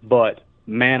happen. But,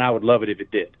 man, I would love it if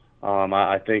it did.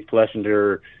 I think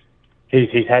Plessinger,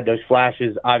 he's had those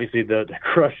flashes. Obviously, the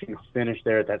crushing finish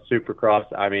there at that Supercross.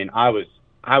 I mean, I was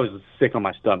sick on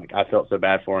my stomach. I felt so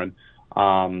bad for him.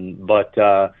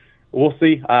 We'll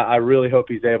see. I really hope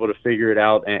he's able to figure it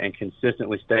out and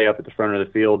consistently stay up at the front of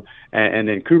the field. And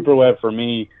then Cooper Webb, for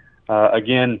me,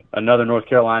 again, another North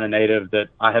Carolina native that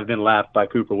I have been lapped by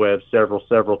Cooper Webb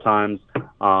several times,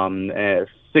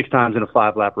 6 times in a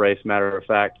 5-lap race, matter of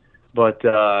fact. But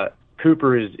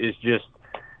Cooper is just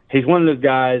 – he's one of those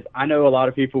guys. I know a lot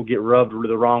of people get rubbed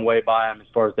the wrong way by him as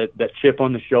far as that chip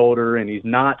on the shoulder, and he is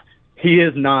not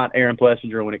Aaron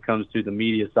Plessinger when it comes to the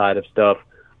media side of stuff.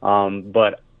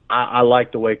 But I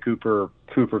like the way Cooper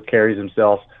carries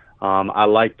himself. I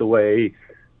like the way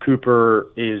Cooper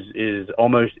is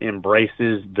almost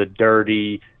embraces the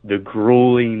dirty, the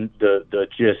grueling, the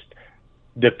just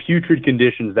the putrid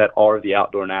conditions that are the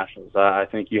outdoor nationals. I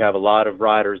think you have a lot of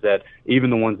riders that, even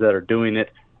the ones that are doing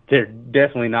it, they're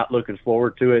definitely not looking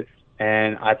forward to it.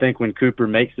 And I think when Cooper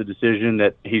makes the decision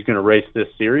that he's going to race this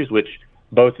series, which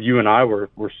both you and I were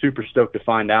super stoked to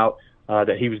find out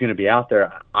that he was going to be out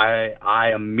there,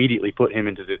 I immediately put him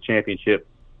into the championship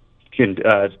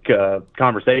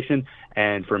conversation,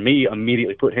 and for me,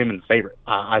 immediately put him in the favorite.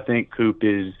 I think Coop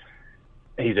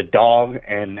he's a dog,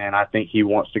 and I think he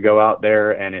wants to go out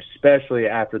there, and especially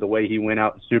after the way he went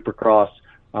out in Supercross,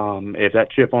 if that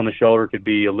chip on the shoulder could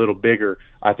be a little bigger,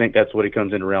 I think that's what he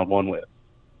comes into round one with.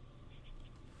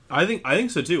 I think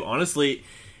so too. Honestly,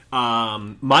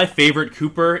 my favorite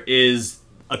Cooper is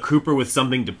a Cooper with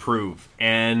something to prove,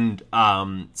 and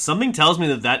something tells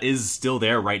me that is still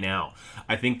there right now.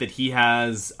 I think that he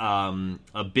has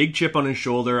a big chip on his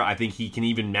shoulder. I think he can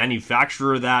even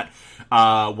manufacture that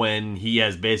when he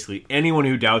has basically anyone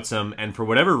who doubts him. And for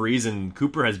whatever reason,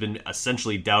 Cooper has been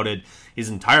essentially doubted his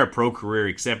entire pro career,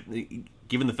 except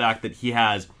given the fact that he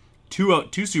has two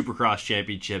Supercross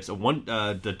championships,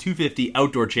 the 250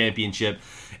 outdoor championship,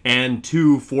 and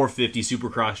two 450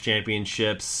 Supercross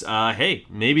championships. Hey,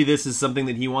 maybe this is something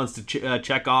that he wants to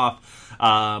check off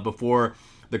before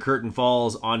the curtain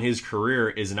falls on his career,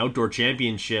 is an outdoor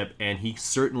championship, and he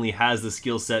certainly has the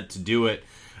skill set to do it.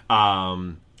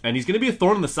 And he's going to be a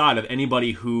thorn in the side of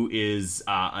anybody who is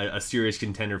a serious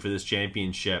contender for this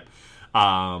championship.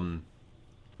 Don't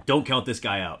count this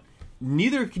guy out.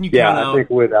 Neither can you count out. Yeah, I think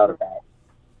without a doubt.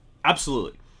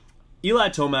 Absolutely. Eli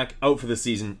Tomac out for the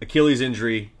season. Achilles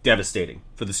injury, devastating.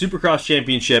 For the Supercross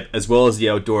Championship as well as the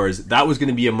outdoors, that was going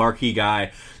to be a marquee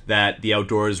guy that the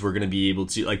outdoors were going to be able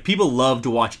to... Like, people love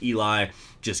to watch Eli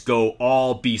just go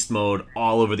all beast mode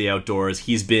all over the outdoors.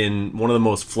 He's been one of the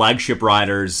most flagship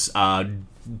riders,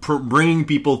 bringing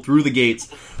people through the gates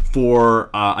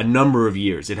for a number of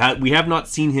years. We have not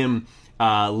seen him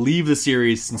leave the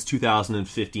series since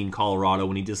 2015 Colorado,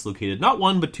 when he dislocated not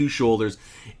one but two shoulders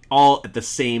all at the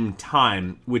same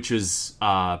time, which is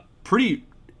pretty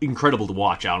incredible to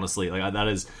watch, honestly. Like, that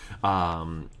is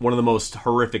one of the most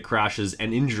horrific crashes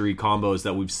and injury combos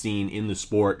that we've seen in the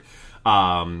sport.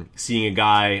 Seeing a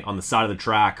guy on the side of the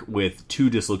track with two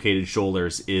dislocated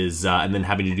shoulders is and then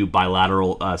having to do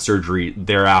bilateral surgery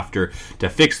thereafter to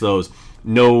fix those.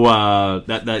 No,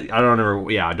 that I don't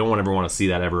ever want to see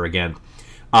that ever again.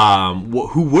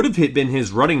 Who would have been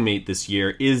his running mate this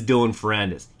year is Dylan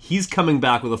Ferrandis. He's coming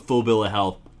back with a full bill of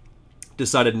health.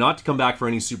 Decided not to come back for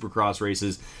any Supercross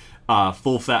races.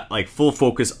 Full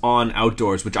focus on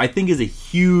outdoors, which I think is a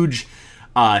huge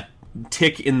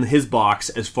tick in his box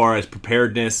as far as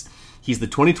preparedness. He's the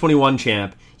 2021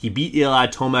 champ. He beat Eli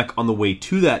Tomac on the way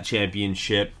to that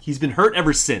championship. He's been hurt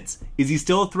ever since. Is he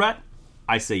still a threat?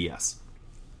 I say yes.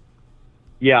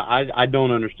 Yeah, I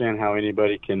don't understand how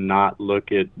anybody can not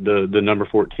look at the number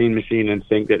 14 machine and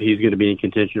think that he's going to be in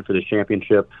contention for the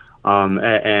championship.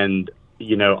 And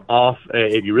you know,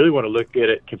 if you really want to look at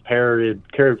it comparable,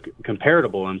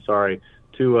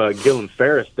 to Gillen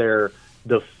Ferris there,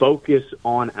 the focus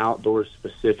on outdoors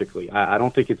specifically. I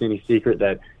don't think it's any secret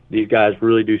that these guys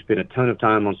really do spend a ton of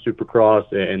time on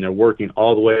Supercross, and they're working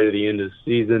all the way to the end of the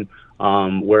season.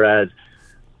 Whereas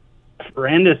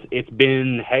Ferrandis, it's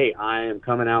been, hey, I am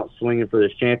coming out swinging for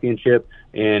this championship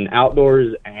in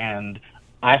outdoors, and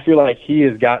I feel like he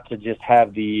has got to just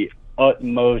have the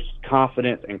utmost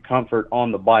confidence and comfort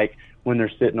on the bike when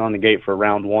they're sitting on the gate for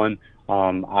round one.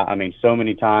 I mean, so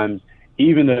many times,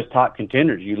 even those top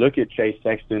contenders, you look at Chase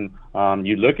Sexton,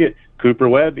 you look at Cooper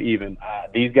Webb even,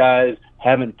 these guys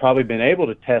haven't probably been able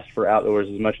to test for outdoors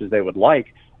as much as they would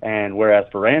like, and whereas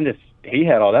Ferrandis, he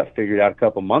had all that figured out a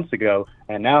couple months ago,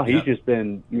 and now he's just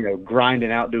been,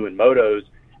 grinding out doing motos.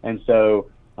 And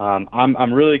so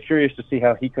I'm really curious to see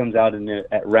how he comes out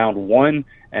at round one,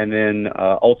 and then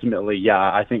ultimately,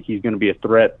 I think he's going to be a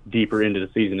threat deeper into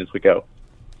the season as we go.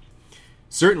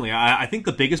 Certainly. I think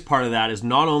the biggest part of that is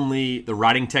not only the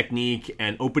riding technique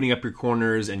and opening up your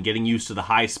corners and getting used to the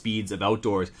high speeds of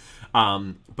outdoors,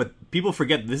 but people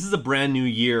forget this is a brand new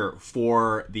year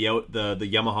for the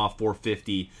Yamaha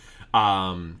 450.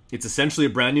 It's essentially a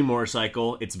brand new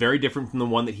motorcycle. It's very different from the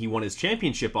one that he won his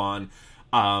championship on.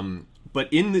 But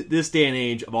in this day and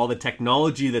age of all the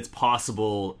technology that's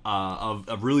possible,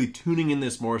 of really tuning in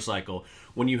this motorcycle,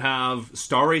 when you have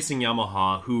Star Racing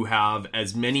Yamaha, who have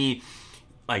as many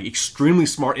extremely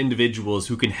smart individuals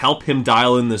who can help him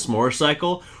dial in this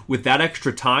motorcycle, with that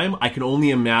extra time, I can only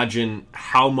imagine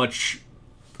how much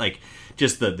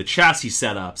just the chassis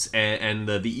setups and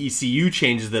the ECU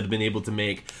changes that have been able to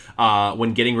make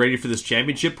when getting ready for this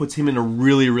championship puts him in a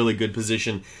really, really good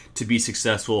position to be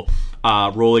successful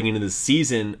rolling into the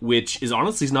season, which is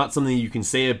honestly not something you can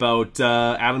say about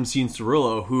Adam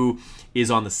Cianciarulo, who is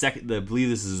on the second, I believe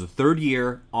this is the third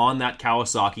year on that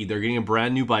Kawasaki. They're getting a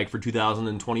brand new bike for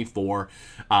 2024.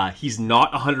 He's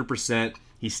not 100%.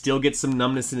 He still gets some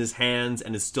numbness in his hands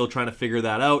and is still trying to figure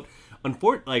that out.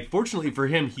 Fortunately for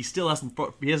him, he still hasn't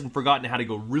forgotten how to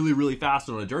go really, really fast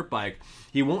on a dirt bike.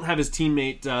 He won't have his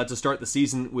teammate to start the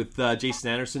season with Jason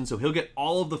Anderson, so he'll get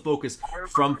all of the focus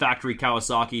from factory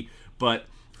Kawasaki. But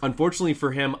unfortunately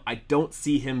for him, I don't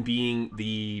see him being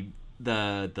the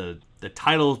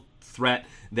title threat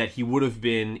that he would have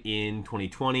been in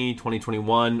 2020,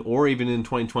 2021, or even in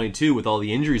 2022 with all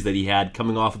the injuries that he had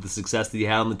coming off of the success that he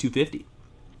had on the 250.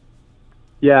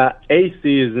 Yeah,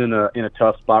 AC is in a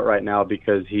tough spot right now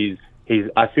because he's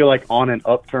I feel like on an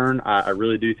upturn. I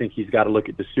really do think he's got to look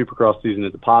at the Supercross season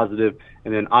as a positive,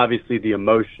 and then obviously the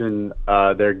emotion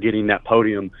they're getting that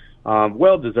podium,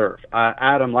 well deserved.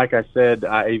 Adam, like I said,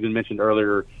 I even mentioned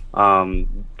earlier, kind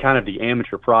of the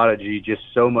amateur prodigy, just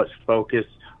so much focus.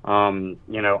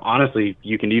 Honestly,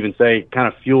 you can even say kind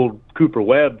of fueled Cooper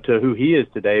Webb to who he is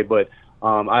today. But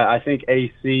I think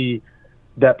AC,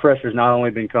 that pressure's not only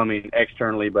been coming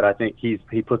externally, but I think he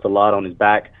puts a lot on his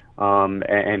back,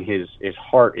 and his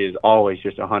heart is always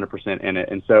just 100% in it.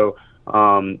 And so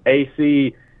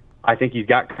AC, I think he's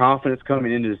got confidence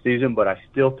coming into the season, but I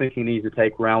still think he needs to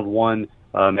take round one,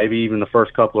 maybe even the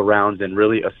first couple of rounds, and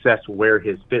really assess where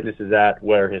his fitness is at,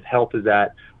 where his health is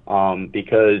at,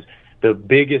 because the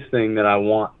biggest thing that I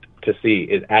want to see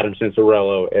is Adam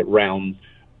Cianciarulo at rounds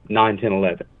 9, 10,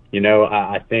 11.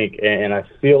 I think, and I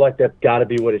feel like that's got to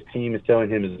be what his team is telling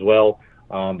him as well.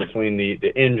 Between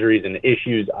the injuries and the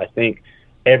issues, I think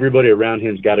everybody around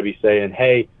him's got to be saying,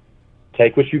 hey,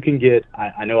 take what you can get.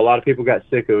 I know a lot of people got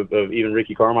sick of even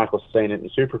Ricky Carmichael saying it in the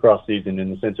Supercross season, in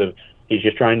the sense of he's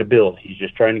just trying to build. He's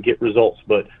just trying to get results.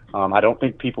 But I don't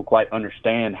think people quite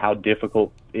understand how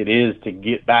difficult it is to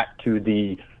get back to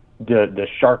the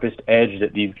sharpest edge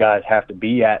that these guys have to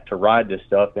be at to ride this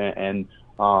stuff. And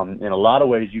in a lot of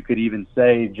ways, you could even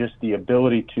say just the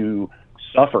ability to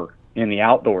suffer in the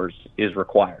outdoors is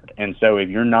required. And so if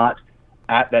you're not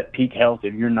at that peak health,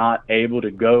 if you're not able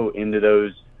to go into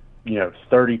those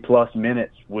 30 plus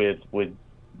minutes with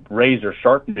razor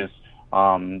sharpness,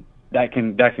 that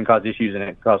can cause issues, and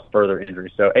it can cause further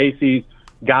injuries. So AC's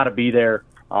got to be there.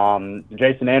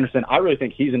 Jason Anderson, I really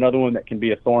think he's another one that can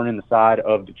be a thorn in the side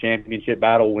of the championship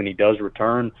battle when he does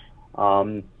return.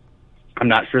 I'm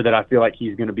not sure that I feel like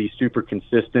he's going to be super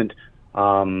consistent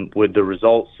with the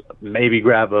results. Maybe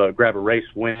grab a race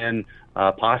win,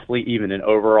 possibly even an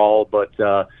overall, but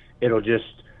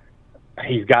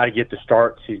he's got to get the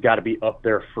starts. He's got to be up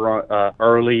there front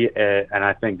early, and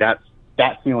I think that's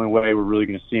the only way we're really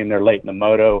going to see him there late in the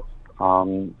moto.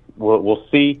 We'll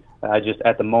see. Just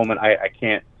at the moment, I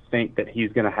can't think that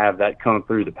he's going to have that come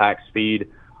through the pack speed.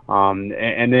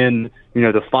 And then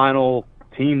the final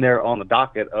team there on the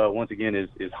docket once again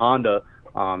is Honda,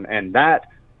 and that's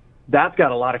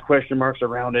got a lot of question marks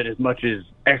around it, as much as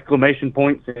exclamation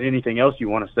points and anything else you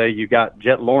want to say. You got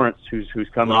Jet Lawrence, who's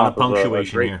coming off of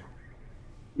punctuation great here.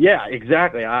 Yeah,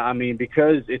 exactly. I mean,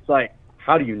 because it's like,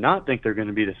 how do you not think they're going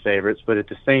to be the favorites? But at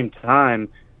the same time,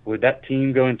 with that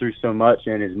team going through so much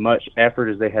and as much effort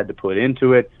as they had to put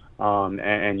into it,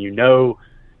 and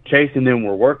Chase and them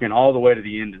were working all the way to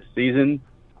the end of the season.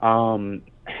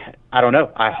 I don't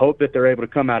know. I hope that they're able to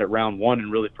come out at round one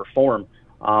and really perform.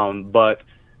 But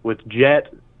with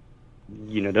Jet,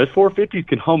 those 450s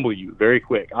can humble you very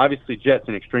quick. Obviously, Jet's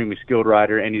an extremely skilled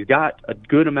rider, and he's got a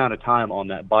good amount of time on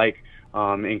that bike,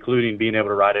 including being able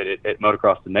to ride it at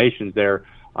Motocross the Nations there.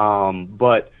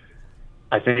 But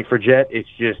I think for Jet, it's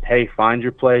just, hey, find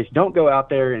your place. Don't go out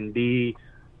there and be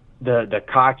the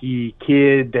cocky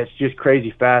kid that's just crazy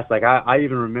fast. Like I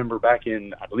even remember back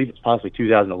in, I believe it's possibly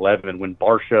 2011, when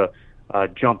Barsha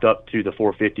jumped up to the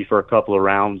 450 for a couple of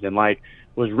rounds and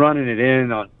was running it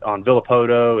in on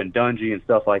Villapoto and Dungey and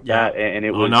stuff like that. And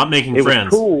it was not making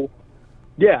friends. Was cool.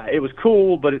 Yeah, it was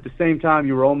cool, but at the same time,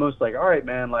 you were almost like, all right,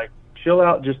 man, chill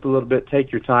out just a little bit,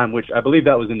 take your time, which I believe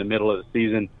that was in the middle of the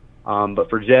season. But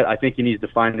for Jet, I think he needs to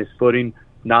find his footing,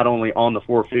 not only on the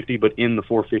 450, but in the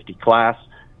 450 class.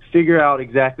 Figure out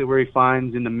exactly where he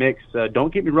finds in the mix.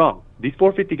 Don't get me wrong. These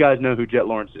 450 guys know who Jet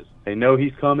Lawrence is. They know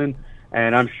he's coming,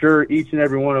 and I'm sure each and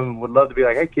every one of them would love to be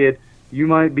like, hey, kid, you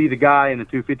might be the guy in the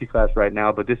 250 class right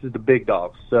now, but this is the big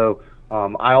dogs. So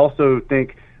I also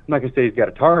think, I'm not going to say he's got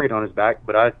a target on his back,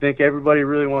 but I think everybody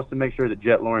really wants to make sure that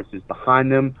Jet Lawrence is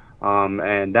behind them.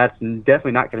 and that's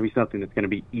definitely not going to be something that's going to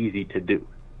be easy to do.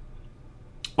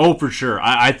 Oh, for sure.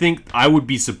 I think I would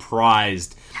be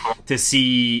surprised to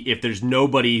see if there's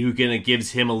nobody who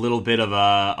gives him a little bit of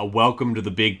a welcome to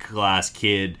the big class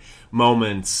kid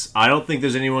moments. I don't think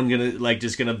there's anyone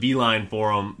just gonna beeline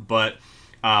for him. But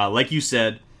like you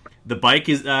said, the bike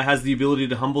has the ability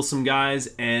to humble some guys,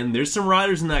 and there's some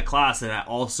riders in that class that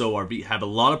also have a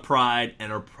lot of pride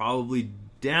and are probably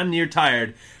damn near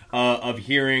tired of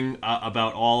hearing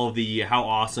about all of how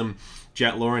awesome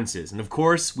Jet Lawrence is. And of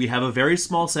course, we have a very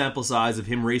small sample size of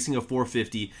him racing a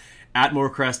 450 at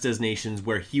Morecrest Destinations,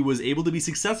 where he was able to be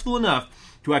successful enough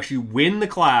to actually win the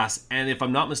class, and if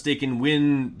I'm not mistaken,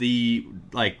 he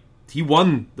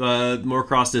won the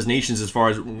Morecross Destinations as far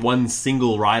as one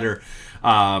single rider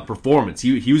performance.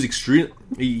 He was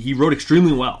he rode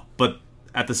extremely well, but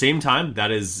at the same time,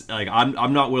 that is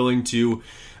I'm not willing to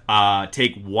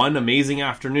take one amazing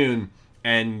afternoon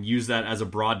and use that as a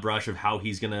broad brush of how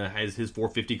his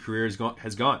 450 career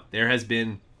has gone. There has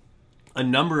been a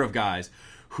number of guys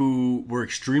who were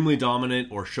extremely dominant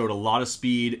or showed a lot of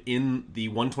speed in the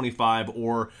 125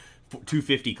 or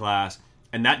 250 class,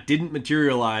 and that didn't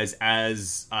materialize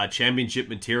as championship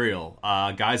material.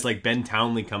 Guys like Ben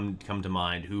Townley come to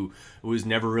mind, who was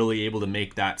never really able to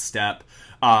make that step.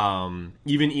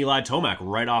 Even Eli Tomac,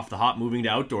 right off the hop, moving to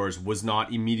outdoors, was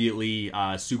not immediately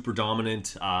super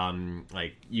dominant.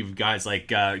 You've guys like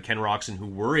Ken Roxon, who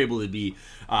were able to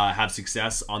have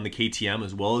success on the KTM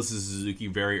as well as the Suzuki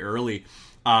very early.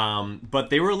 But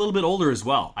they were a little bit older as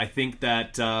well. I think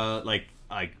that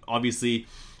obviously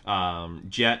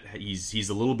Jet, he's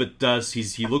a little bit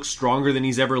he looks stronger than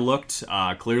he's ever looked.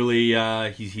 Clearly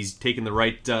he's taken the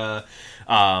right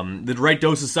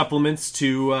dose of supplements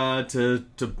to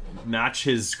match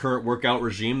his current workout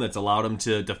regime that's allowed him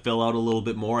to fill out a little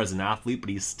bit more as an athlete. But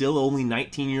he's still only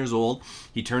 19 years old.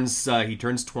 He turns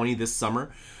 20 this summer.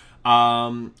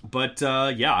 I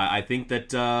think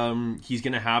that he's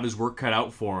going to have his work cut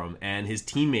out for him. And his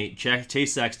teammate,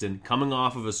 Chase Sexton, coming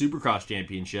off of a Supercross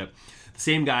championship, the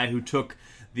same guy who took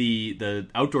the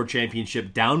outdoor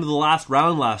championship down to the last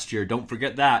round last year, don't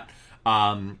forget that,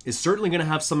 is certainly going to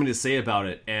have something to say about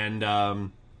it. And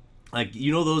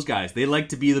those guys, they like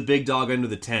to be the big dog under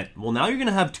the tent. Well, now you're going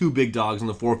to have two big dogs in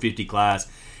the 450 class,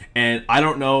 and I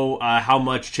don't know how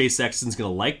much Chase Sexton's going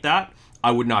to like that. I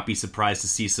would not be surprised to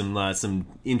see some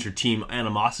inter-team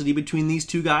animosity between these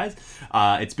two guys.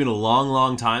 It's been a long,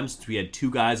 long time since we had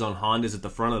two guys on Hondas at the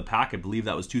front of the pack. I believe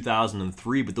that was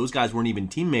 2003, but those guys weren't even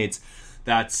teammates.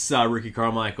 That's Ricky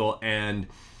Carmichael and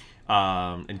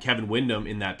Kevin Windham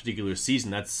in that particular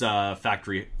season. That's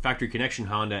Factory Connection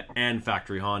Honda and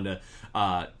Factory Honda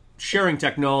sharing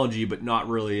technology, but not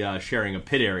really sharing a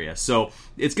pit area. So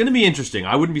it's going to be interesting.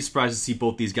 I wouldn't be surprised to see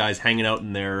both these guys hanging out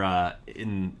in their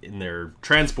in their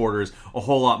transporters a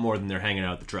whole lot more than they're hanging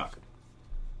out at the truck.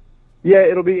 Yeah,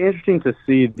 it'll be interesting to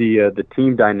see the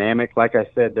team dynamic. Like I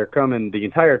said, the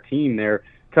entire team there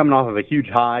coming off of a huge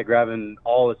high, grabbing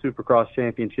all the Supercross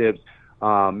championships.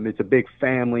 It's a big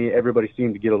family. Everybody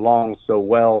seemed to get along so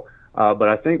well. But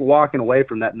I think walking away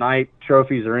from that night,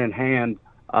 trophies are in hand.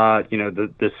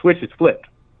 The switch is flipped.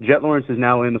 Jet Lawrence is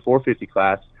now in the 450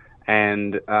 class,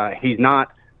 and he's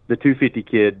not the 250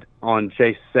 kid on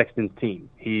Chase Sexton's team.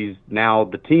 He's now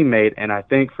the teammate, and I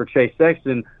think for Chase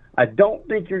Sexton, I don't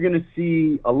think you're going to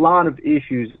see a lot of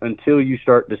issues until you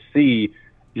start to see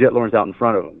Jet Lawrence out in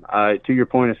front of him. To your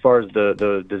point, as far as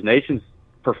the nation's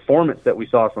performance that we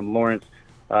saw from Lawrence,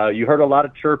 you heard a lot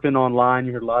of chirping online.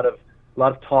 You heard a lot of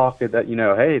talk that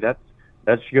hey, that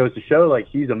goes to show like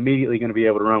he's immediately going to be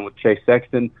able to run with Chase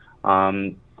Sexton.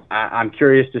 I'm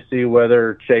curious to see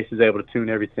whether Chase is able to tune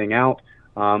everything out.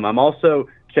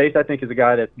 Chase, I think, is a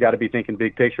guy that's got to be thinking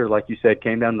big picture. Like you said,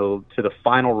 came down to the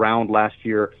final round last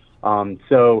year.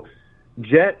 So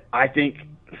Jet, I think,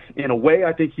 in a way,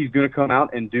 I think he's going to come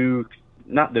out and do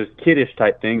not those kiddish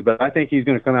type things, but I think he's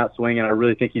going to come out swinging. I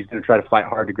really think he's going to try to fight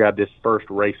hard to grab this first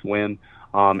race win.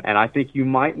 And I think you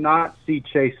might not see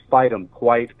Chase fight him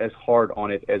quite as hard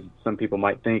on it as some people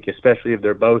might think, especially if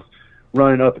they're both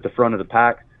running up at the front of the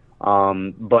pack.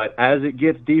 But as it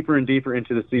gets deeper and deeper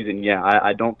into the season,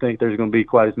 I don't think there's going to be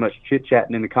quite as much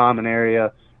chit-chatting in the common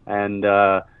area. And,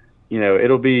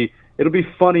 it'll be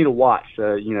funny to watch.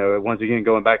 Once again,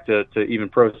 going back to even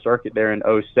Pro Circuit there in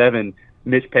 2007,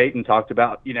 Mitch Payton talked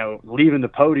about, leaving the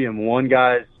podium. One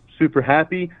guy's super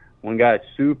happy, one guy's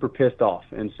super pissed off.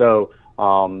 And so,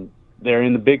 they're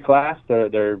in the big class.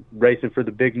 They're racing for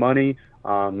the big money,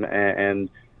 and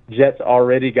Jet's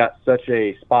already got such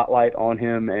a spotlight on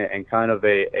him and kind of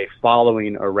a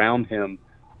following around him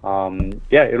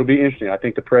yeah, it'll be interesting. I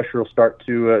think the pressure will start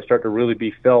to really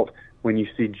be felt when you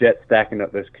see Jet stacking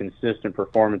up those consistent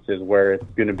performances where it's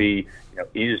going to be,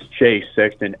 is Chase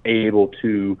Sexton able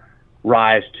to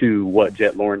rise to what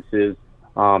Jet Lawrence is?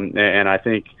 And I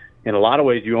think in a lot of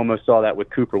ways you almost saw that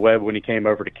with Cooper Webb when he came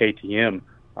over to KTM.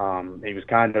 He was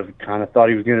kind of thought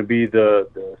he was going to be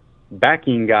the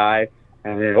backing guy,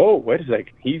 and then, oh, wait a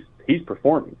second, he's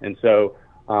performing. And so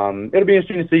it'll be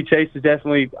interesting to see. Chase is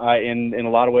definitely, in a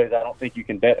lot of ways, I don't think you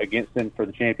can bet against him for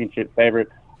the championship favorite.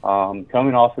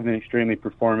 Coming off of an extremely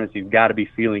performance, he's got to be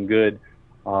feeling good.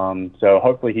 So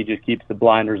hopefully he just keeps the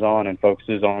blinders on and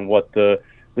focuses on what the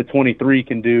 23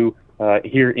 can do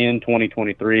here in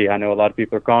 2023. I know a lot of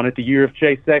people are calling it the year of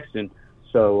Chase Sexton,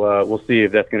 so we'll see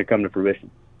if that's going to come to fruition.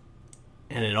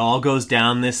 And it all goes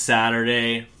down this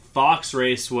Saturday, Fox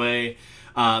Raceway.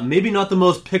 Maybe not the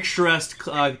most picturesque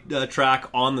track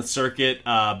on the circuit,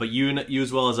 but you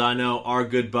as well as I know, our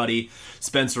good buddy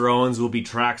Spencer Owens will be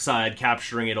trackside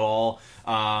capturing it all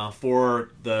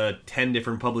for the 10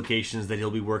 different publications that he'll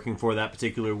be working for that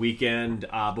particular weekend.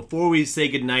 Before we say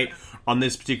goodnight on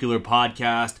this particular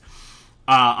podcast,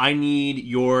 I need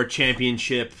your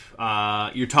championship,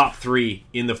 your top 3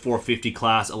 in the 450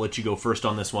 class. I'll let you go first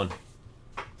on this one.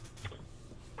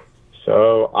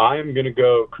 So I'm going to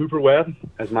go Cooper Webb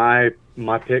as my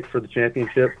pick for the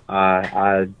championship.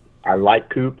 I like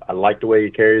Coop. I like the way he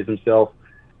carries himself.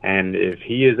 And if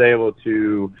he is able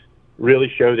to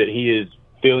really show that he is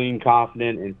feeling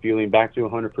confident and feeling back to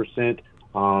 100%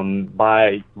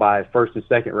 by first and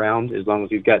second round, as long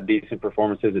as he's got decent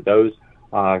performances at those,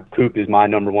 Coop is my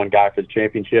number 1 guy for the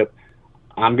championship.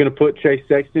 I'm going to put Chase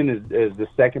Sexton as the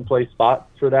second place spot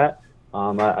for that.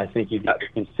 I think he's got the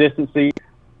consistency.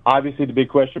 Obviously, the big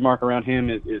question mark around him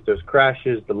is those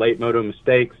crashes, the late moto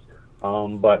mistakes,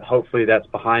 but hopefully that's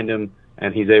behind him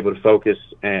and he's able to focus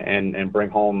and bring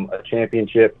home a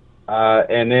championship.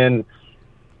 And then,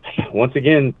 once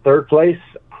again, third place,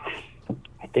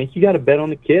 I think you got to bet on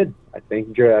the kid. I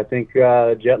think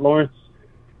Jet Lawrence,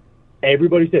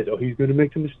 everybody says, oh, he's going to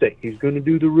make the mistake. He's going to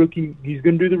do the rookie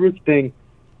thing.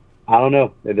 I don't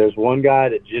know. There's one guy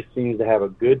that just seems to have a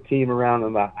good team around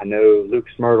him. I know Luke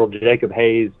Smyrtle, Jacob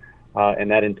Hayes,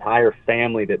 and that entire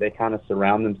family that they kind of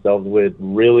surround themselves with,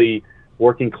 really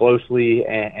working closely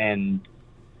and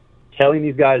telling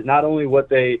these guys not only what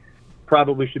they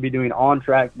probably should be doing on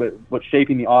track, but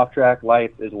shaping the off-track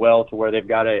life as well to where they've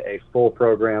got a full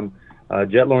program.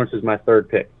 Jet Lawrence is my third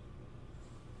pick.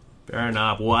 Fair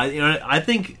enough. Well, I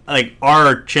think like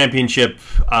our championship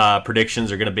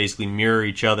predictions are going to basically mirror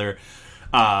each other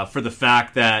for the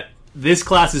fact that this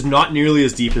class is not nearly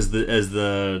as deep as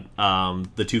the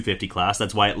 250 class.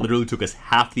 That's why it literally took us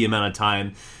half the amount of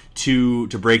time to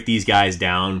break these guys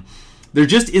down. There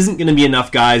just isn't going to be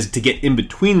enough guys to get in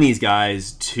between these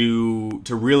guys to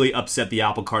really upset the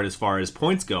apple cart as far as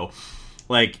points go.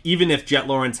 Like, even if Jet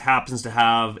Lawrence happens to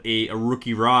have a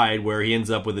rookie ride where he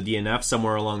ends up with a DNF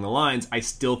somewhere along the lines, I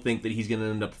still think that he's going to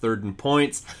end up third in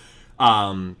points.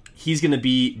 He's going to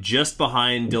be just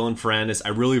behind Dylan Ferrandis. I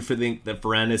really think that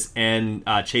Ferrandis and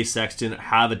Chase Sexton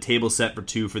have a table set for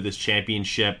 2 for this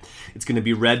championship. It's going to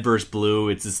be red versus blue.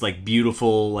 It's this like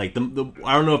beautiful, like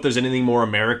I don't know if there's anything more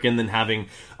American than having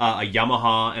a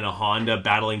Yamaha and a Honda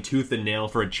battling tooth and nail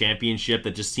for a championship.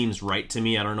 That just seems right to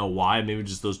me. I don't know why. Maybe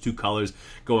just those 2 colors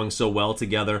going so well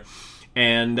together.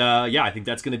 And, I think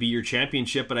that's going to be your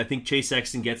championship, but I think Chase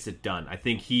Sexton gets it done. I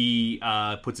think he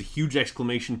puts a huge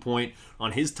exclamation point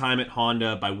on his time at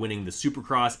Honda by winning the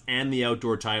Supercross and the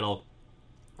outdoor title.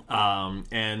 I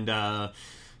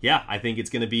think it's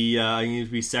going to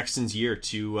be Sexton's year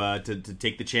to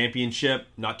take the championship.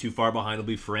 Not too far behind will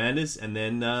be Ferrandis, and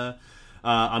then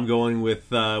I'm going with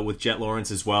Jet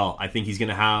Lawrence as well. I think he's going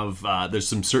to have there's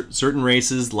some certain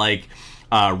races like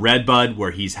Redbud,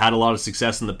 where he's had a lot of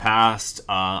success in the past.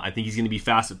 I think he's going to be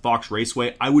fast at Fox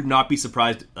Raceway. I would not be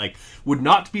surprised.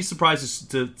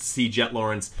 To see Jet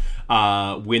Lawrence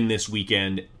win this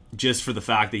weekend, just for the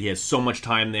fact that he has so much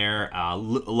time there, a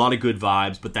lot of good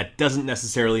vibes. But that doesn't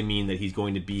necessarily mean that he's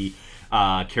going to be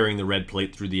carrying the red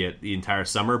plate through the entire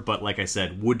summer. But like I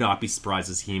said, would not be surprised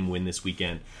to see him win this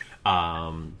weekend.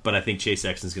 But I think Chase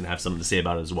Sexton's going to have something to say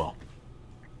about it as well.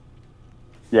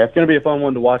 Yeah, it's going to be a fun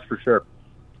one to watch for sure.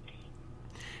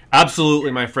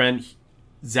 Absolutely, my friend.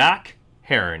 Zac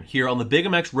Herrin here on the Big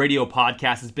MX Radio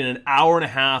Podcast. It's been an hour and a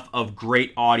half of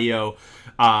great audio.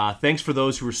 Thanks for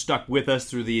those who were stuck with us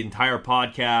through the entire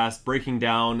podcast, breaking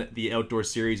down the outdoor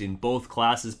series in both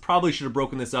classes. Probably should have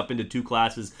broken this up into 2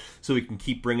 classes so we can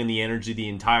keep bringing the energy the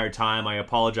entire time. I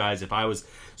apologize if I was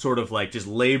sort of like just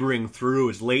laboring through.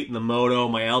 It's late in the moto,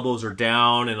 my elbows are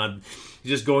down, and I'm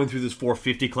just going through this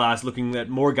 450 class, looking at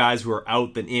more guys who are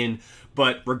out than in.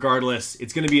 But regardless,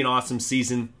 it's going to be an awesome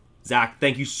season. Zach,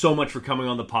 thank you so much for coming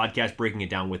on the podcast, breaking it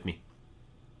down with me.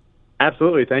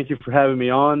 Absolutely. Thank you for having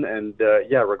me on. And,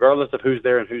 regardless of who's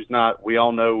there and who's not, we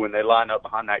all know when they line up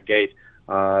behind that gate,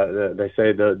 they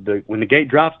say when the gate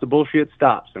drops, the bullshit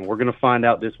stops. And we're going to find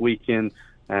out this weekend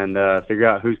and figure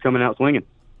out who's coming out swinging.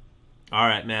 All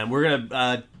right, man. We're going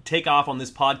to take off on this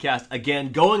podcast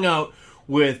again, going out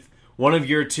with one of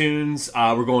your tunes.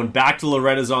 We're going back to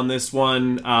Loretta's on this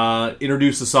one.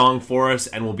 Introduce the song for us,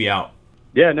 and we'll be out.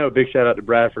 Yeah, no, big shout out to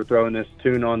Brad for throwing this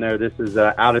tune on there. This is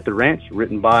Out at the Ranch,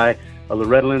 written by a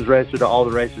Loretta Lynn's racer to all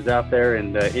the racers out there.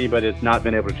 And anybody that's not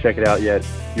been able to check it out yet,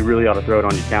 you really ought to throw it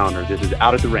on your calendar. This is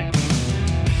Out at the Ranch.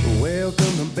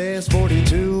 Welcome to best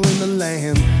 42 in the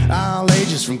land. All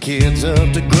ages from kids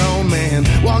up to grown men.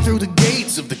 Walk through the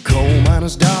gates of the coal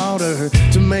miner's daughter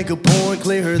to make a point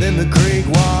clearer than the creek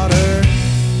water.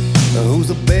 Who's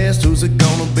the best? Who's it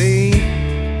gonna be?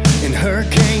 In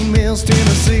Hurricane Mills,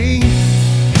 Tennessee.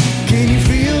 Can you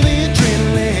feel the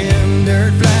adrenaline?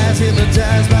 Dirt flies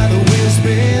hypnotized by the wheel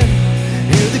spin.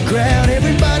 Hear the crowd,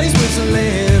 everybody's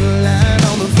whistling. Line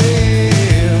on the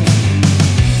field.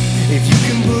 If you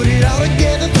can put it all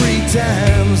together 3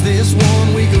 times, this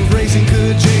 1 week of racing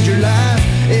could change your life.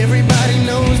 Everybody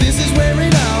knows this is where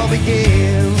it all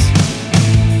begins.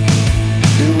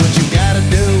 Do what you gotta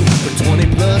do for 20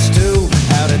 plus 2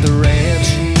 out at the ranch.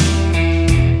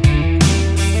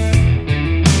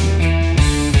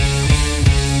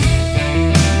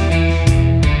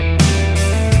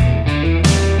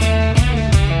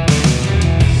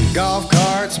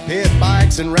 Pit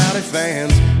bikes and rowdy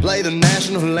fans play the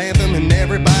national anthem and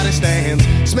everybody stands.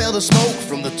 Smell the smoke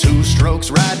from the 2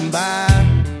 strokes riding by.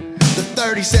 The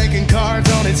 30-second card's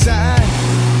on its side.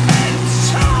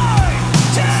 It's time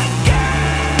to get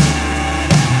it.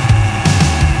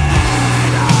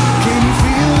 Can you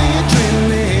feel the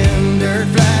adrenaline? Dirt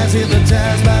flies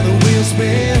hypnotized by the wheel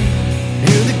spin.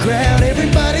 Hear the crowd,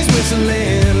 everybody's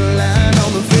whistling. Line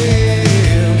on the field.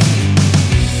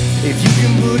 If you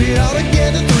can put it all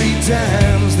together 3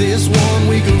 times, this 1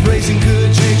 week of racing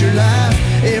could change your life.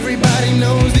 Everybody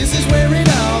knows